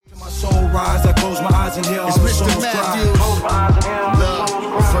Soul rise, I close my eyes and hear all It's the Mr. souls Matthews. cry.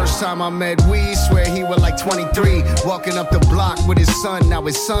 Look, first time I met Wee, swear he was like 23. Walking up the block with his son, now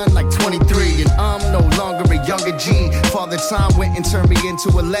his son like 23. And I'm no longer a younger G. Father time went and turned me into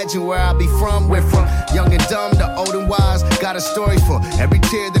a legend. Where I be from, we're from young and dumb to old and wise. Got a story for every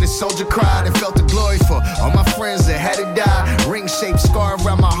tear that a soldier cried and felt the glory for. All my friends that had to die. Ring-shaped scar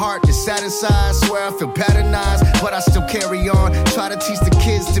around my heart that's sad inside. Swear I feel patternized, but I still carry on. Try to teach the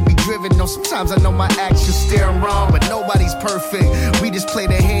kids to be driven. No, sometimes I know my actions steer 'em wrong, but nobody's perfect. We just play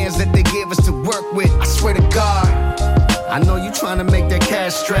the hands that they give us to work with. I swear to God, I know you trying to make that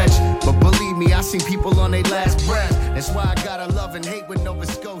cash stretch, but believe me, I seen people on their last breath. That's why I gotta love and hate with Nova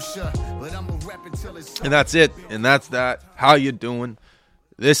Scotia, but I'ma rep until it's... And that's it. And that's that. How you doing?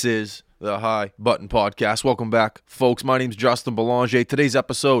 This is the High Button Podcast. Welcome back, folks. My name's Justin Belanger. Today's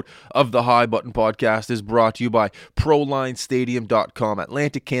episode of the High Button Podcast is brought to you by ProLineStadium.com,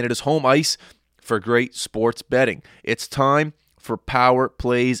 Atlantic Canada's home ice for great sports betting. It's time for power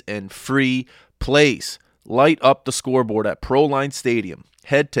plays and free plays. Light up the scoreboard at ProLine Stadium.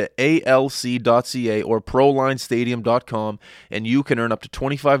 Head to alc.ca or ProLineStadium.com and you can earn up to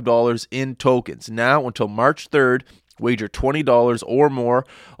 $25 in tokens. Now until March 3rd, wager $20 or more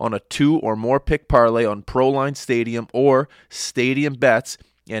on a 2 or more pick parlay on ProLine Stadium or Stadium Bets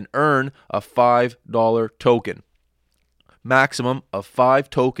and earn a $5 token. Maximum of 5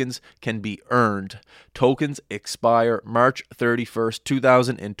 tokens can be earned. Tokens expire March 31st,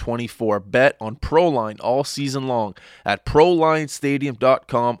 2024. Bet on ProLine all season long at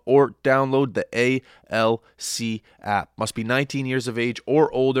ProLineStadium.com or download the ALC app. Must be 19 years of age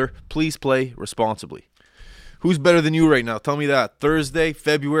or older. Please play responsibly. Who's better than you right now? Tell me that. Thursday,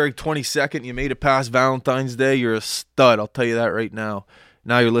 February 22nd, you made it past Valentine's Day. You're a stud. I'll tell you that right now.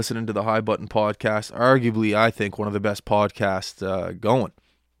 Now you're listening to the High Button Podcast. Arguably, I think, one of the best podcasts going.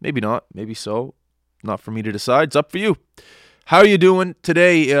 Maybe not. Maybe so. Not for me to decide. It's up for you. How are you doing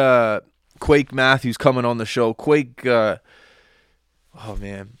today? Quake Matthews coming on the show. Quake, oh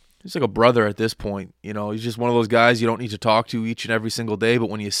man, he's like a brother at this point. You know, he's just one of those guys you don't need to talk to each and every single day, but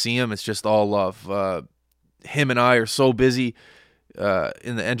when you see him, it's just all love. Him and I are so busy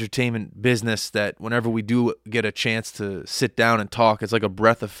in the entertainment business that whenever we do get a chance to sit down and talk, it's like a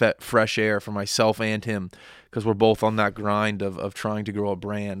breath of fresh air for myself and him, because we're both on that grind of trying to grow a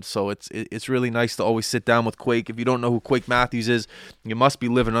brand. So it's really nice to always sit down with Quake. If you don't know who Quake Matthews is, you must be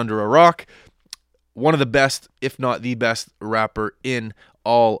living under a rock. One of the best, if not the best rapper in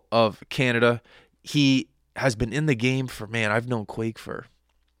all of Canada. He has been in the game for, man, I've known Quake for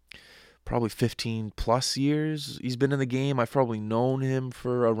probably 15 plus years. He's been in the game. I've probably known him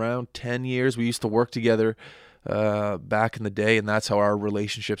for around 10 years. We used to work together back in the day, and that's how our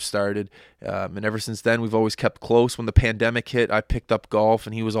relationship started. And ever since then, we've always kept close. When the pandemic hit, I picked up golf,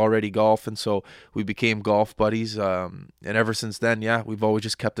 and he was already golfing, so we became golf buddies. And ever since then, yeah, we've always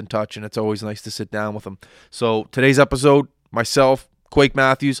just kept in touch, and it's always nice to sit down with him. So today's episode, myself, Quake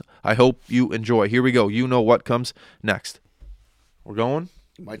Matthews, I hope you enjoy. Here we go. You know what comes next. We're going?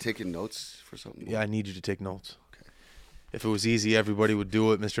 Am I taking notes for something? Yeah, I need you to take notes. Okay. If it was easy, everybody would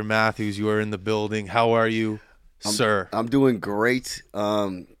do it. Mr. Matthews, you are in the building. How are you, sir? I'm doing great.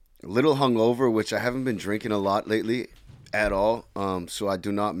 A little hungover, which I haven't been drinking a lot lately at all. So I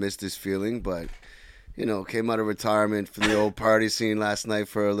do not miss this feeling. But, you know, came out of retirement from the old party scene last night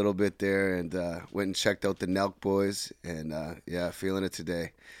for a little bit there, and went and checked out the Nelk boys. And, yeah, feeling it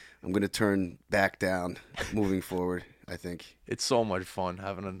today. I'm going to turn back down moving forward, I think. It's so much fun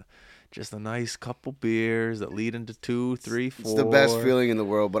having just a nice couple beers that lead into 2, 3, 4. It's the best feeling in the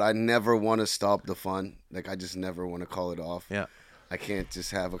world, but I never want to stop the fun. Like, I just never want to call it off. Yeah. I can't just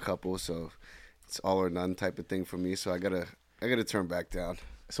have a couple, so it's all or none type of thing for me. So I gotta turn back down.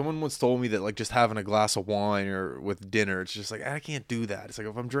 Someone once told me that, like, just having a glass of wine or with dinner, it's just like, I can't do that. It's like,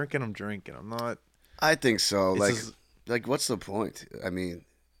 if I'm drinking, I'm drinking. I'm not. I think so. Like, what's the point? I mean,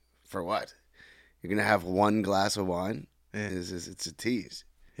 for what? You're gonna have one glass of wine? Yeah. It's a tease.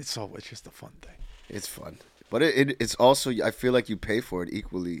 It's just a fun thing. It's fun, but it's also, I feel like you pay for it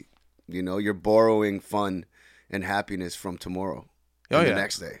equally. You know, you're borrowing fun and happiness from tomorrow and the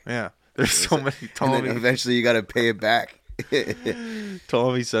next day. Yeah, there's so many. And then eventually you got to pay it back.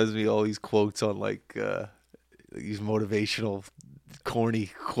 Tommy sends me all these quotes on like these motivational, corny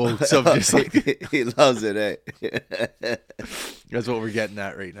quotes. I'm just like, he loves it, eh? That's what we're getting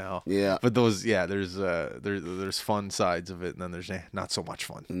at right now. Yeah. But those, yeah, there's fun sides of it, and then there's not so much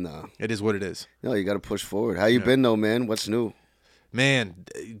fun. No. It is what it is. No, you got to push forward. How you been though, man? What's new? Man,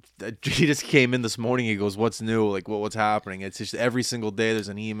 he just came in this morning. He goes, "What's new? Like, what's happening?" It's just every single day there's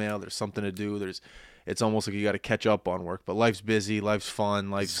an email. There's something to do. it's almost like you got to catch up on work. But life's busy, life's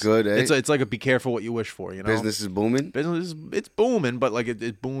fun, life's good. Eh? It's like a be careful what you wish for. You know, Business is booming. It's booming, but like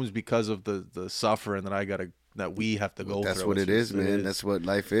it booms because of the suffering that we have to go through. That's what it is, man. That's what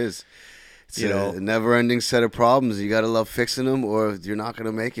life is. It's you know, a never-ending set of problems. You got to love fixing them, or you're not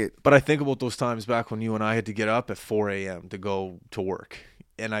gonna make it. But I think about those times back when you and I had to get up at 4 a.m. to go to work.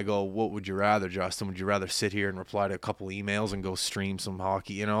 And I go, what would you rather, Justin? Would you rather sit here and reply to a couple emails and go stream some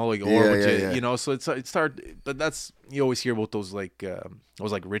hockey, you know, like, or would you, you know? So it's hard, but that's, you always hear about those like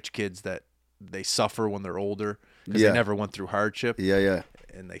rich kids that they suffer when they're older because they never went through hardship. Yeah.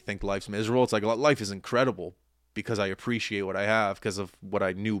 And they think life's miserable. It's like life is incredible because I appreciate what I have because of what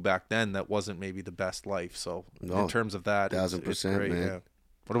I knew back then. That wasn't maybe the best life. So in terms of that, 1000%, it's great, man. Yeah.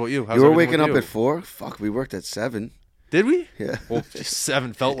 What about you? How's you were everything waking with up you? at 4? Fuck, we worked at 7. Did we? Yeah. Well,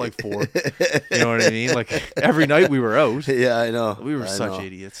 7 felt like 4. You know what I mean? Like every night we were out. Yeah, I know. We were such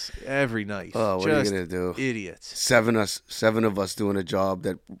idiots every night. Oh, what are you gonna do? Idiots. 7 of us doing a job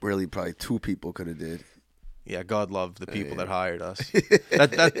that really probably 2 people could have did. Yeah, God loved the people that hired us.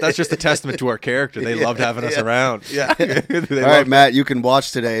 That's just a testament to our character. They loved having us around. Yeah. All right, Matt, you can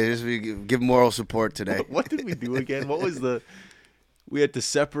watch today. Just give moral support today. What did we do again? What was we had to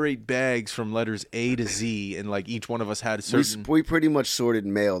separate bags from letters A to Z, and like each one of us had a certain. We pretty much sorted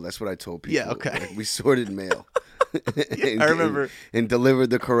mail. That's what I told people. Yeah, okay. Like, we sorted mail. I remember. And delivered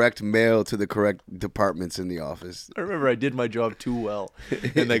the correct mail to the correct departments in the office. I remember I did my job too well,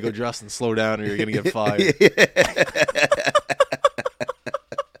 and they go, Justin, slow down, or you're gonna get fired.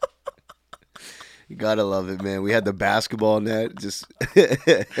 You gotta love it, man. We had the basketball net. Just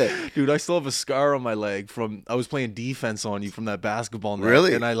Dude, I still have a scar on my leg from I was playing defense on you from that basketball net.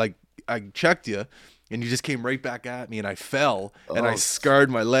 Really? And I checked you, and you just came right back at me, and I fell, and I scarred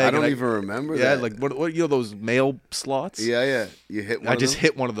my leg. I don't even remember that. Yeah, like what you know those mail slots? Yeah. You hit one I of just them?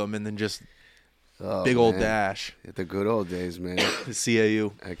 hit one of them, and then just Oh, big old man. dash. The good old days, man. The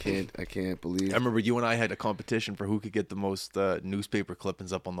CAU. I can't believe. I remember you and I had a competition for who could get the most newspaper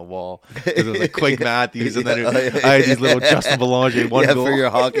clippings up on the wall. It was like Quake Matthews, and then I had these little Justin Belanger one goal. for your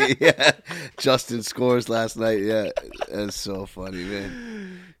hockey. Yeah, Justin scores last night. Yeah, that's so funny,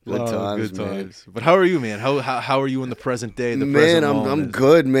 man. Good times, man. But how are you, man? How are you in the present day? Man, I'm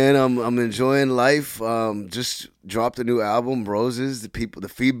good, man. I'm enjoying life. Just dropped a new album, Roses. The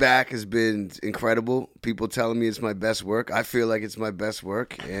feedback has been incredible. People telling me it's my best work. I feel like it's my best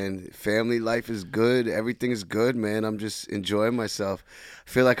work, and family life is good. Everything is good, man. I'm just enjoying myself. I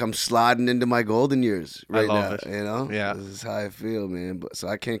feel like I'm sliding into my golden years right now. I love it. You know, yeah, this is how I feel, man. So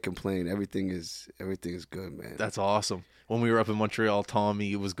I can't complain. Everything is good, man. That's awesome. When we were up in Montreal,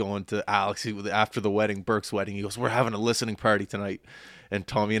 Tommy was going to Alex after the wedding, Burke's wedding. He goes, "We're having a listening party tonight," and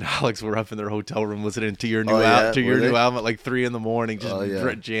Tommy and Alex were up in their hotel room listening to your new new album at like 3 a.m,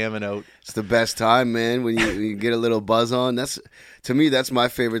 just jamming out. It's the best time, man. When you get a little buzz on. To me, that's my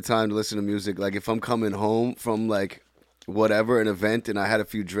favorite time to listen to music. Like if I'm coming home from like whatever an event and I had a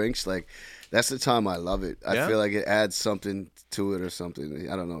few drinks, like that's the time I love it. I feel like it adds something to it or something.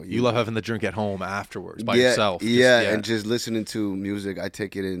 I don't know. You love having the drink at home afterwards by yourself. And just listening to music, I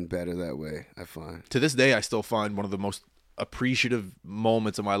take it in better that way, I find. To this day, I still find one of the most appreciative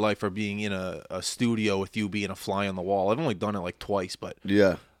moments of my life are being in a studio with you being a fly on the wall. I've only done it like twice, but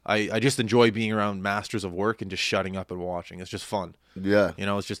yeah. I just enjoy being around masters of work and just shutting up and watching. It's just fun. Yeah. You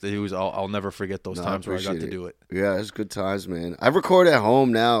know, I'll never forget those times where I got to do it. Yeah, it's good times, man. I record at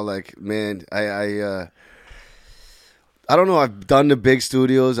home now. Like, man, I don't know. I've done the big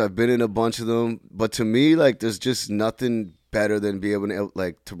studios. I've been in a bunch of them. But to me, like, there's just nothing better than being able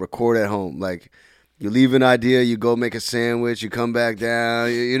to record at home. Like, you leave an idea, you go make a sandwich, you come back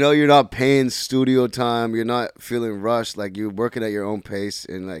down. You know, you're not paying studio time. You're not feeling rushed. Like, you're working at your own pace.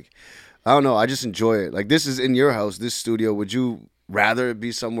 And, like, I don't know. I just enjoy it. Like, this is in your house, this studio. Would you rather it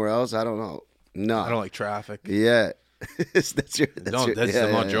be somewhere else? I don't know. No. I don't like traffic. Yeah.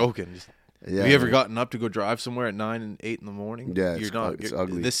 I'm not joking. Yeah, have you ever gotten up to go drive somewhere at 9 and 8 in the morning? Yeah, it's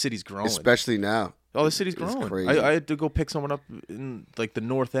ugly. This city's growing. Especially now. Oh, this city's growing. It's crazy. I had to go pick someone up in, like, the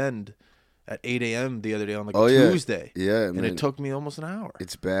North End at 8 a.m. the other day on, like, Tuesday. Yeah, and it took me almost an hour.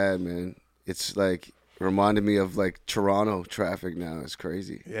 It's bad, man. It's, like, reminded me of, like, Toronto traffic now. It's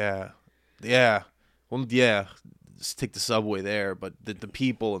crazy. Yeah. Yeah. Well, yeah. Just take the subway there, but the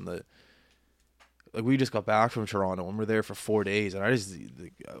people and the... Like, we just got back from Toronto and we're there for 4 days, and I just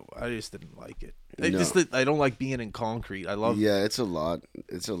didn't like it. I don't like being in concrete. Yeah, it's a lot.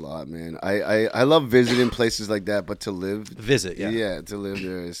 It's a lot, man. I love visiting places like that, but to live to live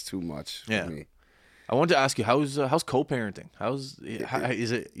there is too much for me. I wanted to ask you, how's co-parenting?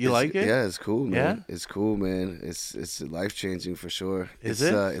 Is it? You like it? Yeah, it's cool, man. Yeah? It's cool, man. It's life changing for sure. Is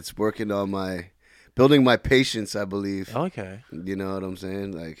it? It's working on my building my patience, I believe. Okay. You know what I'm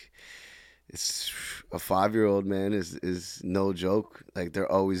saying? Like, it's a 5-year-old, man, is no joke. Like,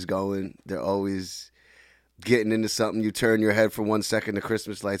 they're always going. They're always getting into something. You turn your head for 1 second, the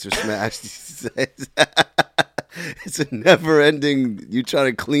Christmas lights are smashed. It's a never-ending. You try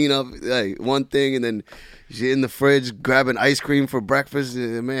to clean up like one thing, and then you're in the fridge grabbing ice cream for breakfast.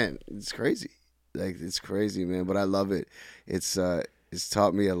 Man, it's crazy. Like, it's crazy, man. But I love it. It's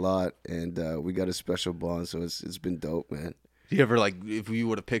taught me a lot, and we got a special bond. So it's been dope, man. Do you ever, like, if you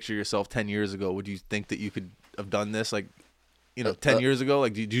would have pictured yourself 10 years ago, would you think that you could have done this, like, 10 years ago?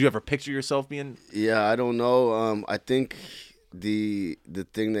 Like, did you ever picture yourself being? Yeah, I don't know. I think the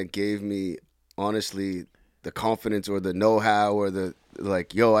thing that gave me, honestly, the confidence or the know-how or the,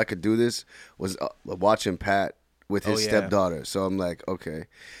 like, yo, I could do this was watching Pat with his stepdaughter. So I'm like, okay.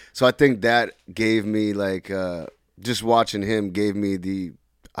 So I think that gave me, like, just watching him gave me the,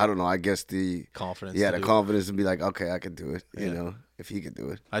 I don't know, I guess the confidence. Yeah, the confidence to be like, okay, I could do it, you know, if he could do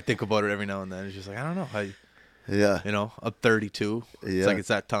it. I think about it every now and then. It's just like, I don't know. Yeah. I'm 32. Yeah. It's like it's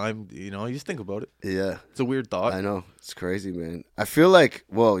that time, you just think about it. Yeah. It's a weird thought. I know. It's crazy, man. I feel like,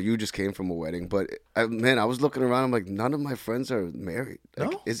 well, you just came from a wedding, but, I was looking around. I'm like, none of my friends are married.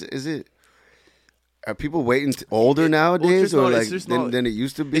 Like, No? Is it, are people waiting older nowadays or like than it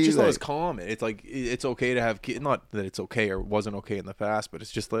used to be? It's just like, not as common. It's like, it's okay to have kids. Not that it's okay or wasn't okay in the past, but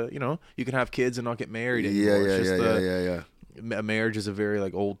it's just, you can have kids and not get married anymore. Yeah. A marriage is a very,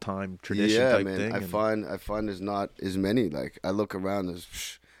 like, old time tradition type man. thing. I find there's not as many. Like, I look around,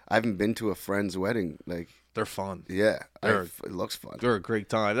 I haven't been to a friend's wedding. Like, they're fun. Yeah, it looks fun. They're a great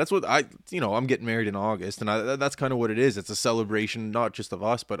time. That's what I'm getting married in August, and that's kind of what it is. It's a celebration, not just of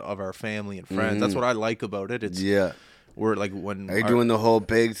us, but of our family and friends. That's what I like about it. It's we're like when. Are you doing the whole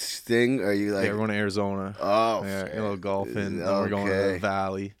big thing? Are you like? Yeah, we're going to Arizona. Oh, yeah, a little golfing. Then we're going to the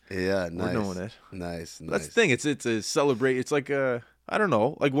valley. Yeah, nice. We're doing it. Nice. That's the thing. It's a celebrate. It's like I don't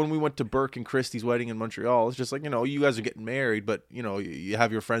know. Like when we went to Burke and Christie's wedding in Montreal, it's just like, you guys are getting married, but, you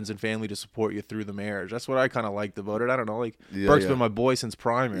have your friends and family to support you through the marriage. That's what I kind of liked about it. I don't know. Like, Burke's been my boy since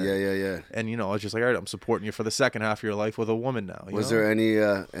primary. Yeah. And, it's just like, all right, I'm supporting you for the second half of your life with a woman now. Was there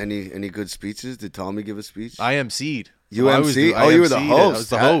any good speeches? Did Tommy give a speech? I emceed. You MC? Oh, you were the host. I was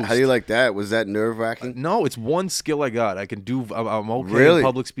the host. How do you like that? Was that nerve-wracking? No, it's one skill I got. I can do. I'm okay Really? in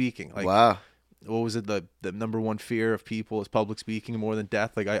public speaking. Like, wow. What was it? The number one fear of people is public speaking more than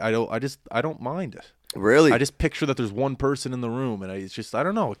death. Like I don't mind it. Really? I just picture that there's one person in the room, and I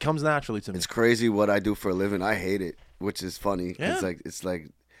don't know. It comes naturally to me. It's crazy what I do for a living. I hate it, which is funny. Yeah. It's like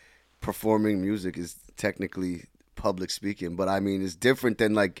performing music is technically public speaking, but I mean it's different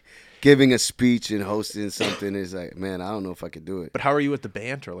than like giving a speech and hosting something. Is like, man, I don't know if I could do it. But how are you at the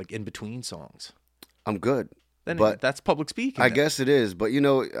banter, like in between songs? I'm good. Then but that's public speaking. I guess it is, but I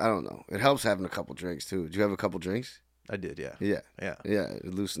don't know. It helps having a couple drinks too. Did you have a couple drinks? I did, yeah. Yeah.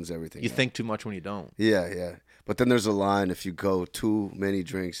 It loosens everything. You think too much when you don't. Yeah. But then there's a line if you go too many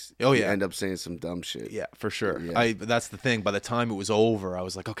drinks. Oh, you yeah. end up saying some dumb shit. Yeah, for sure. Yeah. That's the thing. By the time it was over, I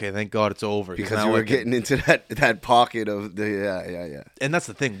was like, okay, thank God it's over. Because now you were getting into that pocket of the yeah. And that's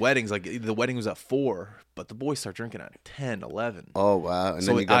the thing. Weddings, like the wedding was at 4, but the boys start drinking at 10, 11. Oh wow! And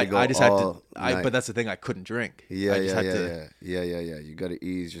so then you got to go I just all had to. night. But that's the thing. I couldn't drink. Yeah. You got to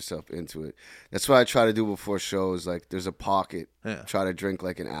ease yourself into it. That's what I try to do before shows. Like, there's a pocket. Yeah. Try to drink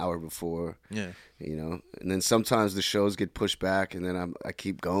like an hour before. Yeah. And then sometimes the shows get pushed back, and then I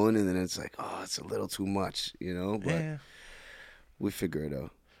keep going, and then it's like, oh, it's a little too much, But we figure it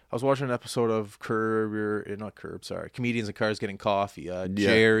out. I was watching an episode of Comedians in Cars Getting Coffee.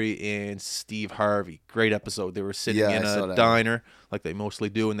 Jerry and Steve Harvey. Great episode. They were sitting in a diner, like they mostly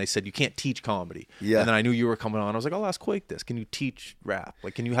do, and they said, you can't teach comedy. Yeah. And then I knew you were coming on. I was like, I'll ask Quake this. Can you teach rap?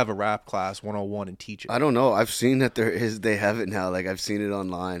 Like, can you have a rap class 101 and teach it? I don't know. I've seen that they have it now. Like, I've seen it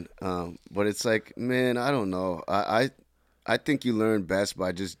online. But it's like, man, I don't know. I think you learn best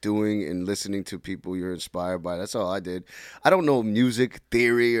by just doing and listening to people you're inspired by. That's all I did. I don't know music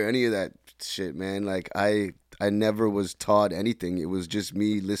theory or any of that shit, man. Like, I never was taught anything. It was just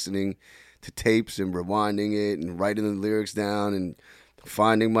me listening to tapes and rewinding it and writing the lyrics down and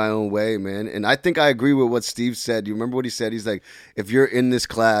finding my own way, man. And I think I agree with what Steve said. You remember what he said? He's like, if you're in this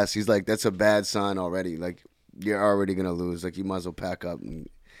class, he's like, that's a bad sign already. Like, you're already going to lose. Like, you might as well pack up and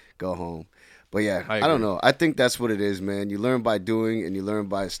go home. But yeah, I don't know. I think that's what it is, man. You learn by doing, and you learn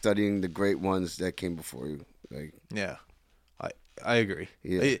by studying the great ones that came before you. Like, yeah, I agree.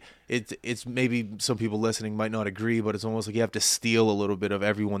 Yeah. it's maybe some people listening might not agree, but it's almost like you have to steal a little bit of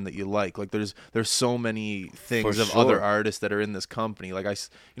everyone that you like. Like there's so many things For of sure. other artists that are in this company. Like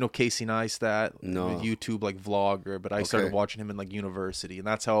Casey Neistat, No. YouTube like vlogger, but I started watching him in like university, and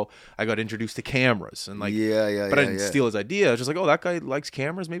that's how I got introduced to cameras. And like but I didn't steal his idea. I was just like, oh, that guy likes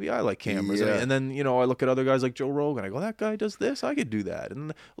cameras, maybe I like cameras. Yeah. And then I look at other guys like Joe Rogan. I go, that guy does this, I could do that.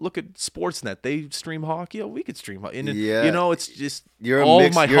 And look at Sportsnet, they stream hockey. Oh, we could stream hockey. And it's just you're all a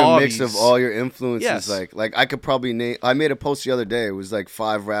mix, my you're hobbies. A mix of all your influences. Yes. Like I could probably name. I made a post the other day. It was like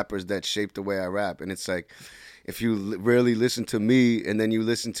 5 rappers that shaped the way I rap, and it's like, if you really listen to me and then you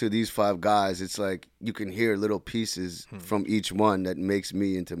listen to these 5 guys, it's like you can hear little pieces from each one that makes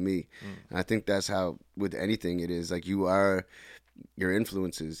me into me. And I think that's how with anything it is. Like you are your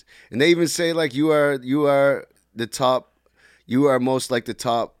influences, and they even say like you are the top. You are most like the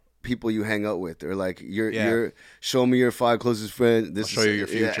top people you hang out with, or like you're show me your 5 closest friends. This I'll show you your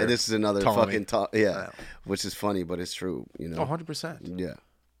future. Yeah, this is another Tommy. fucking top. Yeah, which is funny, but it's true. 100%. Yeah.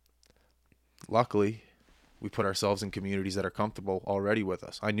 Luckily, we put ourselves in communities that are comfortable already with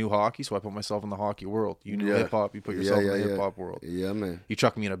us. I knew hockey, so I put myself in the hockey world. You knew hip hop, you put yourself in the hip hop world. Yeah, man. You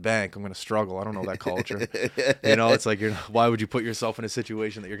chuck me in a bank, I'm going to struggle. I don't know that culture. It's like, why would you put yourself in a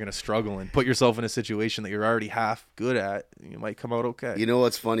situation that you're going to struggle in? Put yourself in a situation that you're already half good at. You might come out okay. You know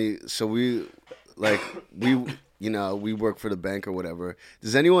what's funny? So we work for the bank or whatever.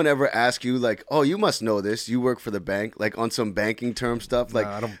 Does anyone ever ask you like, oh, you must know this, you work for the bank, like on some banking term stuff? Like,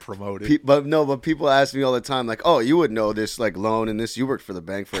 I don't promote it. But people ask me all the time, like, oh, you would know this, like loan and this, you worked for the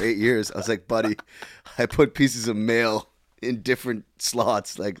bank for 8 years. I was like, buddy, I put pieces of mail in different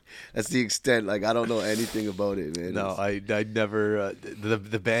slots. Like, that's the extent. Like, I don't know anything about it, man. No, I never.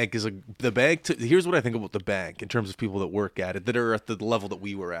 The bank is the bank. Here's what I think about the bank in terms of people that work at it that are at the level that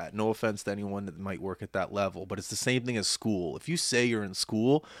we were at. No offense to anyone that might work at that level, but it's the same thing as school. If you say you're in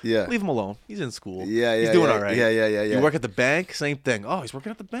school, leave him alone. He's in school. He's doing all right. Yeah. You work at the bank, same thing. Oh, he's working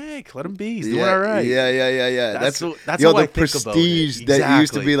at the bank. Let him be. He's doing all right. Yeah. That's how the I think about it. prestige that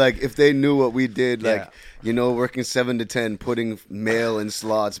used to be like, if they knew what we did, like, working 7 to 10, putting mail in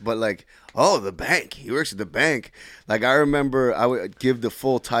slots, but like, oh, the bank, he works at the bank. Like, I remember I would give the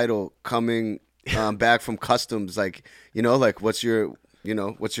full title coming back from customs, like, like, what's your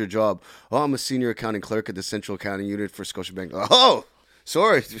job? Oh, I'm a senior accounting clerk at the Central Accounting Unit for Scotiabank. Oh,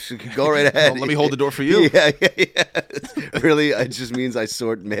 sorry, go right ahead. Let me hold the door for you. Yeah. Really, it just means I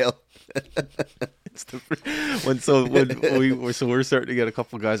sort mail. We're starting to get a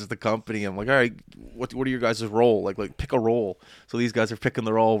couple guys at the company. I'm like, all right, what are your guys' role? Like pick a role. So these guys are picking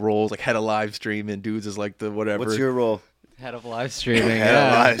their all roles, like head of live streaming, dudes is like the whatever. What's your role? Head of live streaming. Head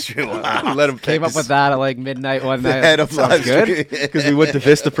of live streaming. Let him Came up with that at like midnight one night. Head of live streaming. Because we went to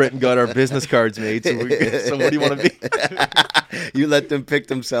Vistaprint and got our business cards made. So what do you want to be? You let them pick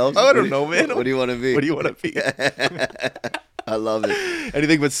themselves? I don't know, man. What do you want to be? What do you want to be? I love it.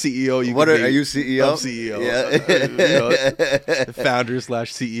 Anything but CEO. Are you CEO? I'm CEO. Yeah.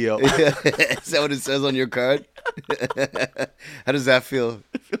 Founder/CEO. Is that what it says on your card? How does that feel?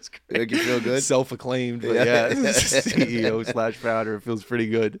 It feels great. Make you feel good? Self-acclaimed, but CEO/founder. It feels pretty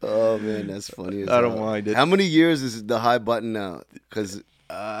good. Oh man, that's funny. I don't mind it. How many years is the high button now? Because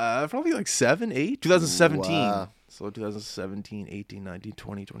probably like 7, 8. 2017. Wow. So 2017, 18, 19,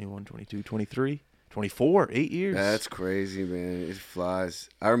 20, 21, 22, 23. 24, 8 years. That's crazy, man. It flies.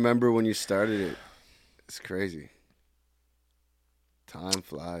 I remember when you started it. It's crazy. Time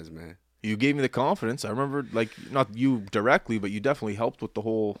flies, man. You gave me the confidence. I remember, like, not you directly, but you definitely helped with the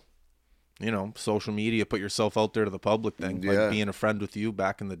whole, social media, put yourself out there to the public thing. Yeah. Like being a friend with you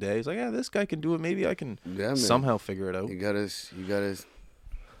back in the day. It's like, this guy can do it. Maybe I can somehow figure it out. You gotta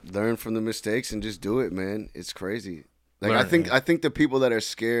learn from the mistakes and just do it, man. It's crazy. Like, I think the people that are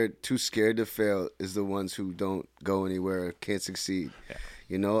too scared to fail is the ones who don't go anywhere, can't succeed.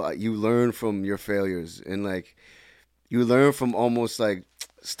 Yeah. You learn from your failures, and like, you learn from almost like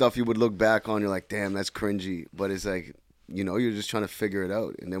stuff you would look back on. You're like, damn, that's cringy. But it's like, you're just trying to figure it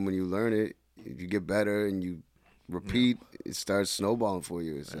out. And then when you learn it, you get better and you repeat, it starts snowballing for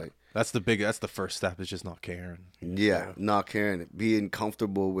you. It's like, that's the first step, is just not caring. Yeah, not caring. Being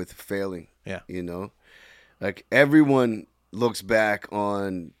comfortable with failing. Yeah. Like, everyone looks back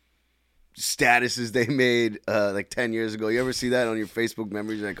on statuses they made like 10 years ago. You ever see that on your Facebook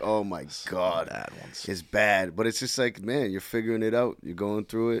memories? You're like, oh my God, bad ones. It's bad. But it's just like, man, you're figuring it out. You're going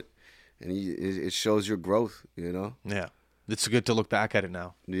through it, and it shows your growth, Yeah. It's good to look back at it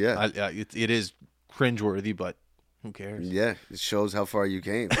now. Yeah. It is cringeworthy, but who cares? Yeah, it shows how far you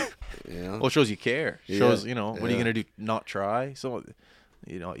came. Well, it shows you care. It shows, what are you going to do? Not try? So,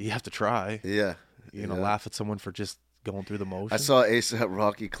 you have to try. Yeah. Laugh at someone for just going through the motions. I saw A$AP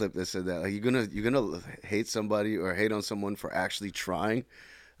Rocky clip that said that. Like, you're gonna hate somebody or hate on someone for actually trying.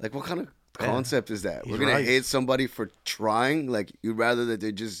 Like, what kind of concept is that? He's We're gonna right. hate somebody for trying. Like, you'd rather that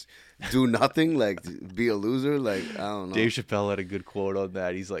they just do nothing, like be a loser. Like, I don't know. Dave Chappelle had a good quote on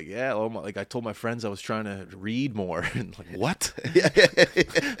that. He's like, "Yeah, like I told my friends I was trying to read more." And like, what?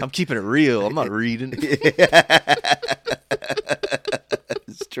 I'm keeping it real. I'm not reading.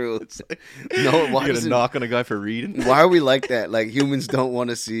 It's true. It's like, no, why You're gonna knock on a guy for reading? Why are we like that? Like, humans don't want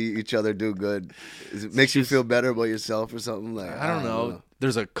to see each other do good. It makes you feel better about yourself or something. Like, I don't know.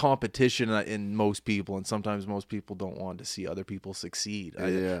 There's a competition in most people, and sometimes most people don't want to see other people succeed.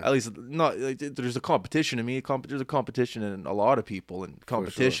 At least, not. Like, there's a competition in me. There's a competition in a lot of people. And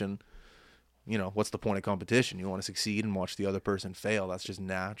competition, you know, what's the point of competition? You want to succeed and watch the other person fail. That's just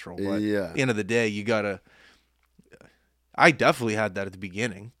natural. But at the end of the day, you gotta. I definitely had that at the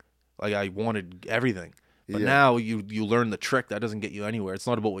beginning. Like, I wanted everything. But now you learn the trick. That doesn't get you anywhere. It's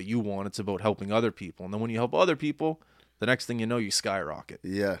not about what you want. It's about helping other people. And then when you help other people, the next thing you know, you skyrocket.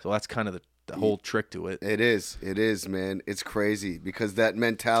 Yeah. So that's kind of the whole trick to it. It is, man. It's crazy because that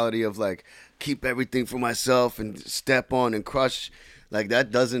mentality of, like, keep everything for myself and step on and crush, like,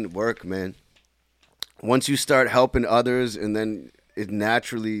 that doesn't work, man. Once you start helping others, and then it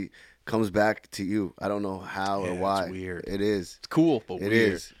naturally comes back to you. I don't know how or why. It's weird. It is. It's cool, but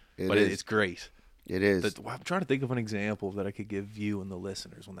weird. But it's great. It is. I'm trying to think of an example that I could give you and the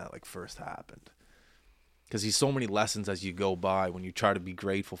listeners when that, like, first happened. Because there's so many lessons as you go by when you try to be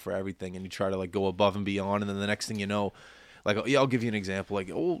grateful for everything and you try to, like, go above and beyond, and then the next thing you know, like, I'll give you an example. Like,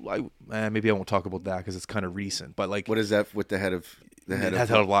 maybe I won't talk about that because it's kind of recent. But, like, what is that with the head of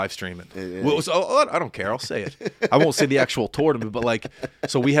live streaming? Well, I don't care. I'll say it. I won't say the actual tournament, but, like,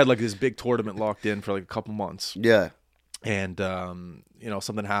 so we had, like, this big tournament locked in for, like, a couple months. Yeah. And you know,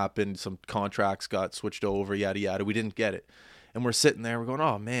 something happened. Some contracts got switched over. Yada yada. We didn't get it. And we're sitting there, we're going,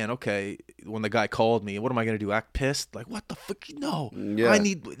 oh, man, okay. When the guy called me, what am I going to do, act pissed? Like, what the fuck? No. Yeah. What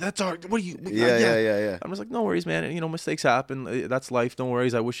are you? Yeah. I'm just like, no worries, man. You know, mistakes happen. That's life. Don't worry.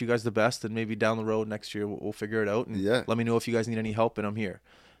 I wish you guys the best. And maybe down the road next year, we'll figure it out. And let me know if you guys need any help, and I'm here.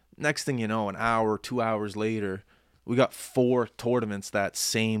 Next thing you know, an hour, 2 hours later, we got 4 tournaments that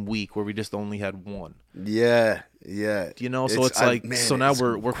same week where we just only had one. Yeah. You know, so it's like, so now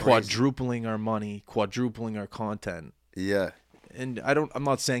we're quadrupling our money, quadrupling our content. Yeah. And I'm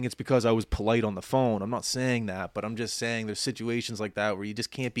not saying it's because I was polite on the phone. I'm not saying that, but I'm just saying there's situations like that where you just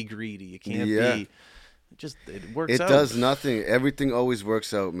can't be greedy. You can't be. It works out. It does nothing. Everything always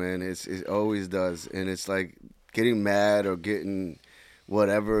works out, man. It always does. And it's like getting mad or getting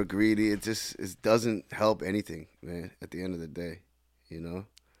whatever greedy. It doesn't help anything, man. At the end of the day, you know.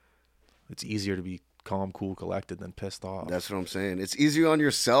 It's easier to be calm, cool, collected than pissed off. That's what I'm saying. It's easier on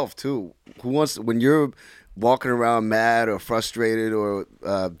yourself too. When you're walking around mad or frustrated or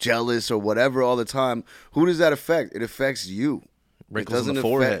jealous or whatever all the time, who does that affect? It affects you. Wrinkles in the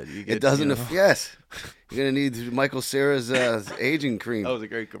forehead. It doesn't. Yes, you're gonna need Michael Cera's aging cream. That was a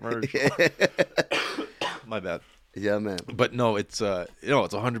great commercial. My bad. Yeah, man. But no, it's it's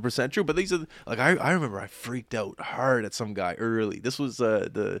 100% true. But these are, like, I remember I freaked out hard at some guy early. This was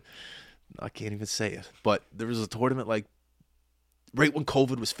I can't even say it, but there was a tournament, like, right when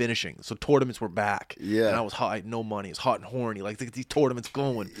COVID was finishing, so tournaments were back. Yeah. And I was hot, I had no money. It's hot and horny. Like, these tournaments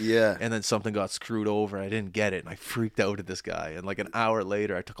going. Yeah. And then something got screwed over, and I didn't get it, and I freaked out at this guy. And, like, an hour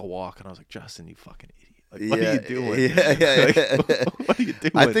later, I took a walk, and I was like, Justin, you fucking idiot. Like, what are you doing? Yeah. Like, what are you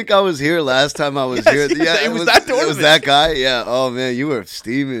doing? I think I was here last time I was here. Yeah, it was that tournament. It was that guy. Yeah. Oh man, you were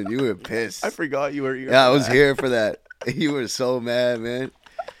steaming. You were pissed. I forgot you were here. Yeah, I was here for that. You were so mad, man.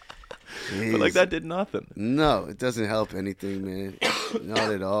 Jeez. But, like, that did nothing. No, it doesn't help anything, man.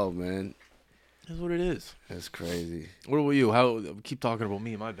 Not at all, man. That's what it is. That's crazy. What about you? Keep talking about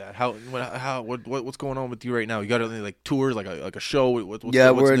me? My bad. What's going on with you right now? You got any, like, tours, like a show? What's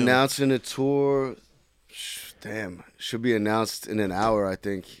we're new? announcing a tour. Damn, should be announced in an hour, I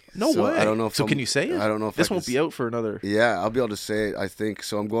think. No way. I don't know if can you say it? I don't know if this won't be out for another. Yeah, I'll be able to say it. I think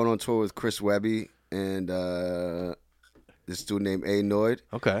so. I'm going on tour with Chris Webby and this dude named A. Noid.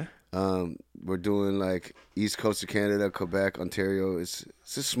 Okay. We're doing, like, East Coast of Canada, Quebec, Ontario. It's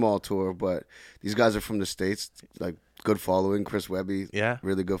a small tour, but these guys are from the States. Like, good following. Chris Webby,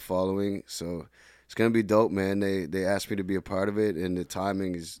 really good following. So it's gonna be dope, man. They asked me to be a part of it, and the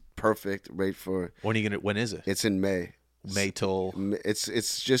timing is perfect. Right for when is it? It's in May. May till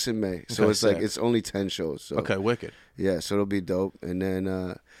it's just in May. So it's sick. Like it's only 10 shows. So. Okay, wicked. Yeah, so it'll be dope. And then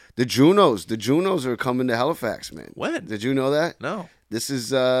the Junos are coming to Halifax, man. When? Did you know that? No. This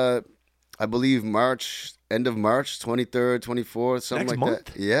is I believe end of March, 23rd, 24th, something Next like month?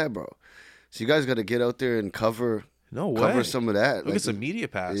 that. Yeah, bro. So you guys got to get out there and cover No way. cover some of that. Look at some media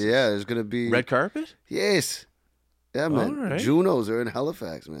passes. Yeah, there's gonna be Red carpet? Yes. Yeah, man. All right. Junos are in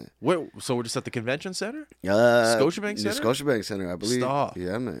Halifax, man. Wait, so we're just at the convention center? Scotiabank Center? The Scotiabank Center, I believe. Stop.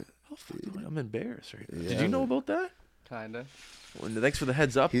 Yeah, man. Oh, fuck, I'm embarrassed right now. Yeah, Did you know man. about that? Kinda. Well, thanks for the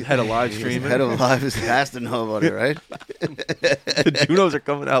heads up. Head of live streaming. Head of live has to know about it, right? The Junos are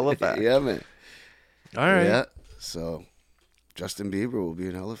coming to Halifax. Yeah, man. All right. Yeah. So, Justin Bieber will be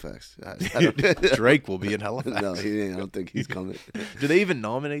in Halifax. Drake will be in Halifax. No, he ain't. I don't think he's coming. Do they even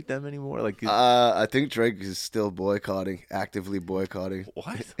nominate them anymore? Like, I think Drake is still actively boycotting.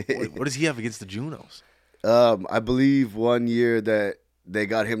 what? What does he have against the Junos? I believe one year that they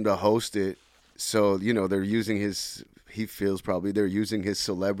got him to host it. So, they're using he feels probably they're using his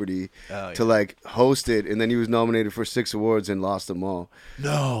celebrity to like host it. And then he was nominated for 6 awards and lost them all.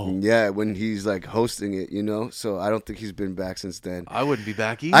 No. Yeah, when he's like hosting it, So I don't think he's been back since then. I wouldn't be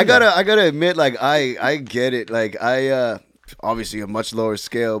back either. I gotta admit, like I get it. Like obviously a much lower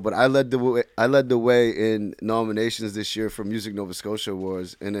scale, but I led the way in nominations this year for Music Nova Scotia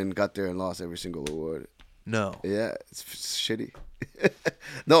Awards, and then got there and lost every single award. No. Yeah, it's shitty.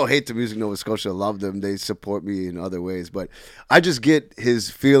 No hate to Music Nova Scotia. Love them. They support me in other ways. But I just get his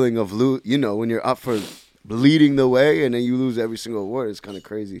feeling of, when you're up for leading the way and then you lose every single award. It's kind of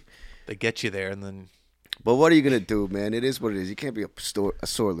crazy. They get you there and then... But what are you going to do, man? It is what it is. You can't be a sore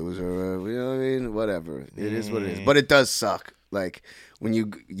loser. You know what I mean? Whatever. It is what it is. But it does suck. Like, when you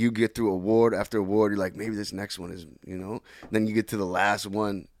get through award after award, you're like, maybe this next one is, Then you get to the last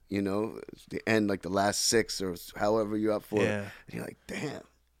one. The end, like the last 6 or however you're up for. Yeah. And you're like, damn.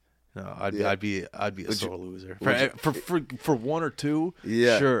 No, I'd be a sore loser. would For 1 or 2,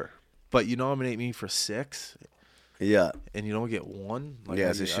 Yeah. sure. But you nominate me for 6 Yeah. and you don't get 1? Like,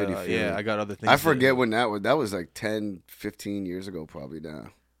 Yeah, it's a shitty feeling. Yeah, I got other things. I forget when that was like 10, 15 years ago probably now.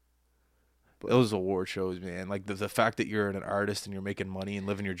 Those award shows, man. Like the fact that you're an artist and you're making money and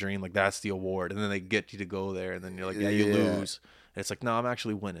living your dream, like that's the award. And then they get you to go there and then you're like, yeah, you lose. And it's like, no, I'm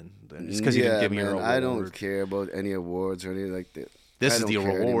actually winning. Just because you didn't give me your award. I don't care about any awards or anything like that. This is the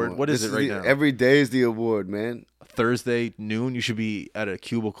award. Anymore. What is it right now? Every day is the award, man. Thursday noon, you should be at a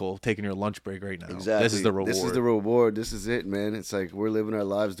cubicle taking your lunch break right now. Exactly. This is the reward. This is the reward. This is it, man. It's like we're living our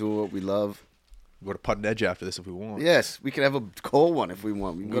lives doing what we love. Go to Putt and Edge after this if we want. Yes, we can have a cold one if we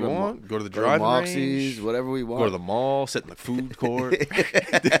want. We can go to the driving Moxie's, range, whatever we want. Go to the mall, sit in the food court. It's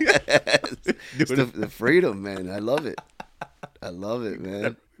the freedom, man. I love it. I love it,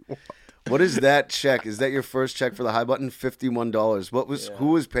 man. What is that check? Is that your first check for the high button? $51. Who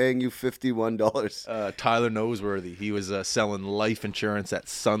was paying you $51? Tyler Noseworthy. He was selling life insurance at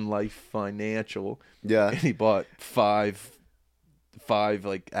Sun Life Financial. Yeah, and he bought five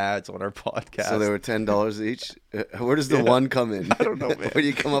like ads on our podcast. So they were $10 each. Where does the one come in? I don't know, man. Where do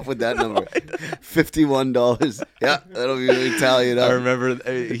you come up with that number? $51. Yeah, that'll be really tallied up. I remember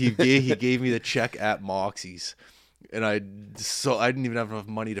he gave me the check at Moxie's. And I didn't even have enough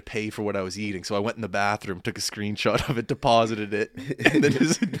money to pay for what I was eating, so I went in the bathroom, took a screenshot of it, deposited it, and then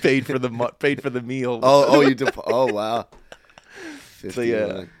just paid for the meal. Oh wow. 51. So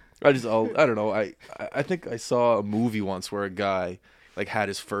yeah, I don't know. I think I saw a movie once where a guy like had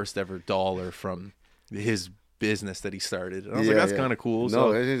his first ever dollar from his business that he started, and I was like, that's kind of cool.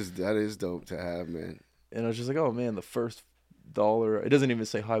 No, that is dope to have, man. And I was just like, oh man, the first dollar. It doesn't even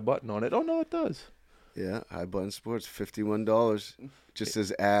say high button on it. Oh no, it does. Yeah, High Button Sports, $51. Just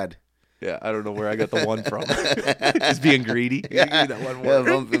as ad. Yeah, I don't know where I got the one from. Just being greedy. Yeah,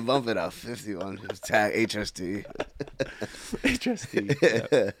 bump it up. 51. Tag HST. HST.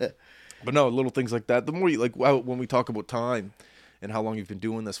 Yeah. But no, little things like that. The more you like, when we talk about time and how long you've been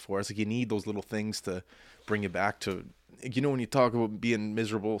doing this for, it's like you need those little things to bring you back to. When you talk about being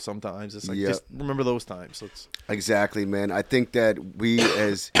miserable, sometimes it's like just remember those times. So it's exactly, man. I think that we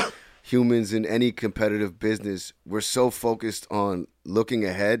as humans in any competitive business, we're so focused on looking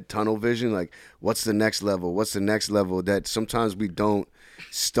ahead, tunnel vision, like what's the next level, that sometimes we don't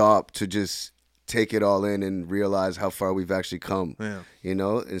stop to just take it all in and realize how far we've actually come. Yeah.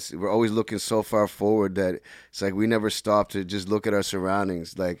 We're always looking so far forward that it's like we never stop to just look at our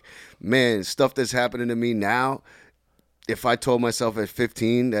surroundings. Like, man, stuff that's happening to me now, if I told myself at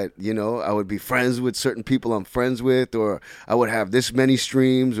 15 that, I would be friends with certain people I'm friends with, or I would have this many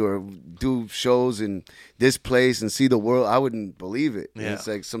streams or do shows in this place and see the world, I wouldn't believe it. Yeah. And it's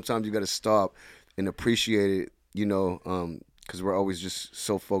like sometimes you got to stop and appreciate it, because we're always just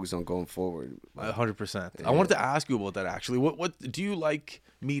so focused on going forward. 100%. Yeah. I wanted to ask you about that, actually. What do you like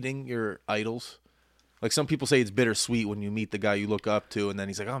meeting your idols? Like some people say it's bittersweet when you meet the guy you look up to and then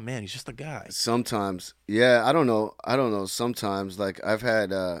he's like, oh man, he's just a guy. Sometimes. Yeah, I don't know. Sometimes, like I've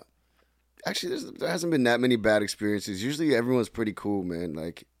had Actually, there hasn't been that many bad experiences. Usually, everyone's pretty cool, man.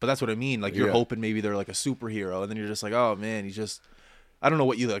 Like, But that's what I mean. Like, you're Yeah. hoping maybe they're like a superhero, and then you're just like, oh man, he's just. I don't know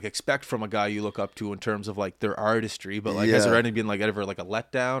what you like expect from a guy you look up to in terms of like their artistry, but like has Yeah. there any been like ever like a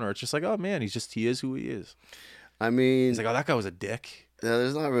letdown, or it's just like, oh man, he is who he is. I mean, He's like, oh, that guy was a dick. yeah,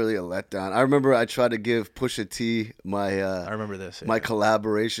 there's not really a letdown. I remember I tried to give Pusha T my I remember this. my yeah.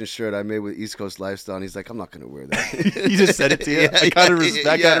 collaboration shirt I made with East Coast Lifestyle, and he's like, I'm not gonna wear that. He just said it to you. I kind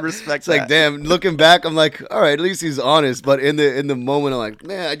of respect It's like, that. damn. Looking back, I'm like, all right, at least he's honest. But in the moment, I'm like,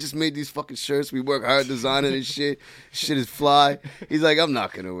 man, I just made these fucking shirts. We work hard designing and shit. Shit is fly. He's like, I'm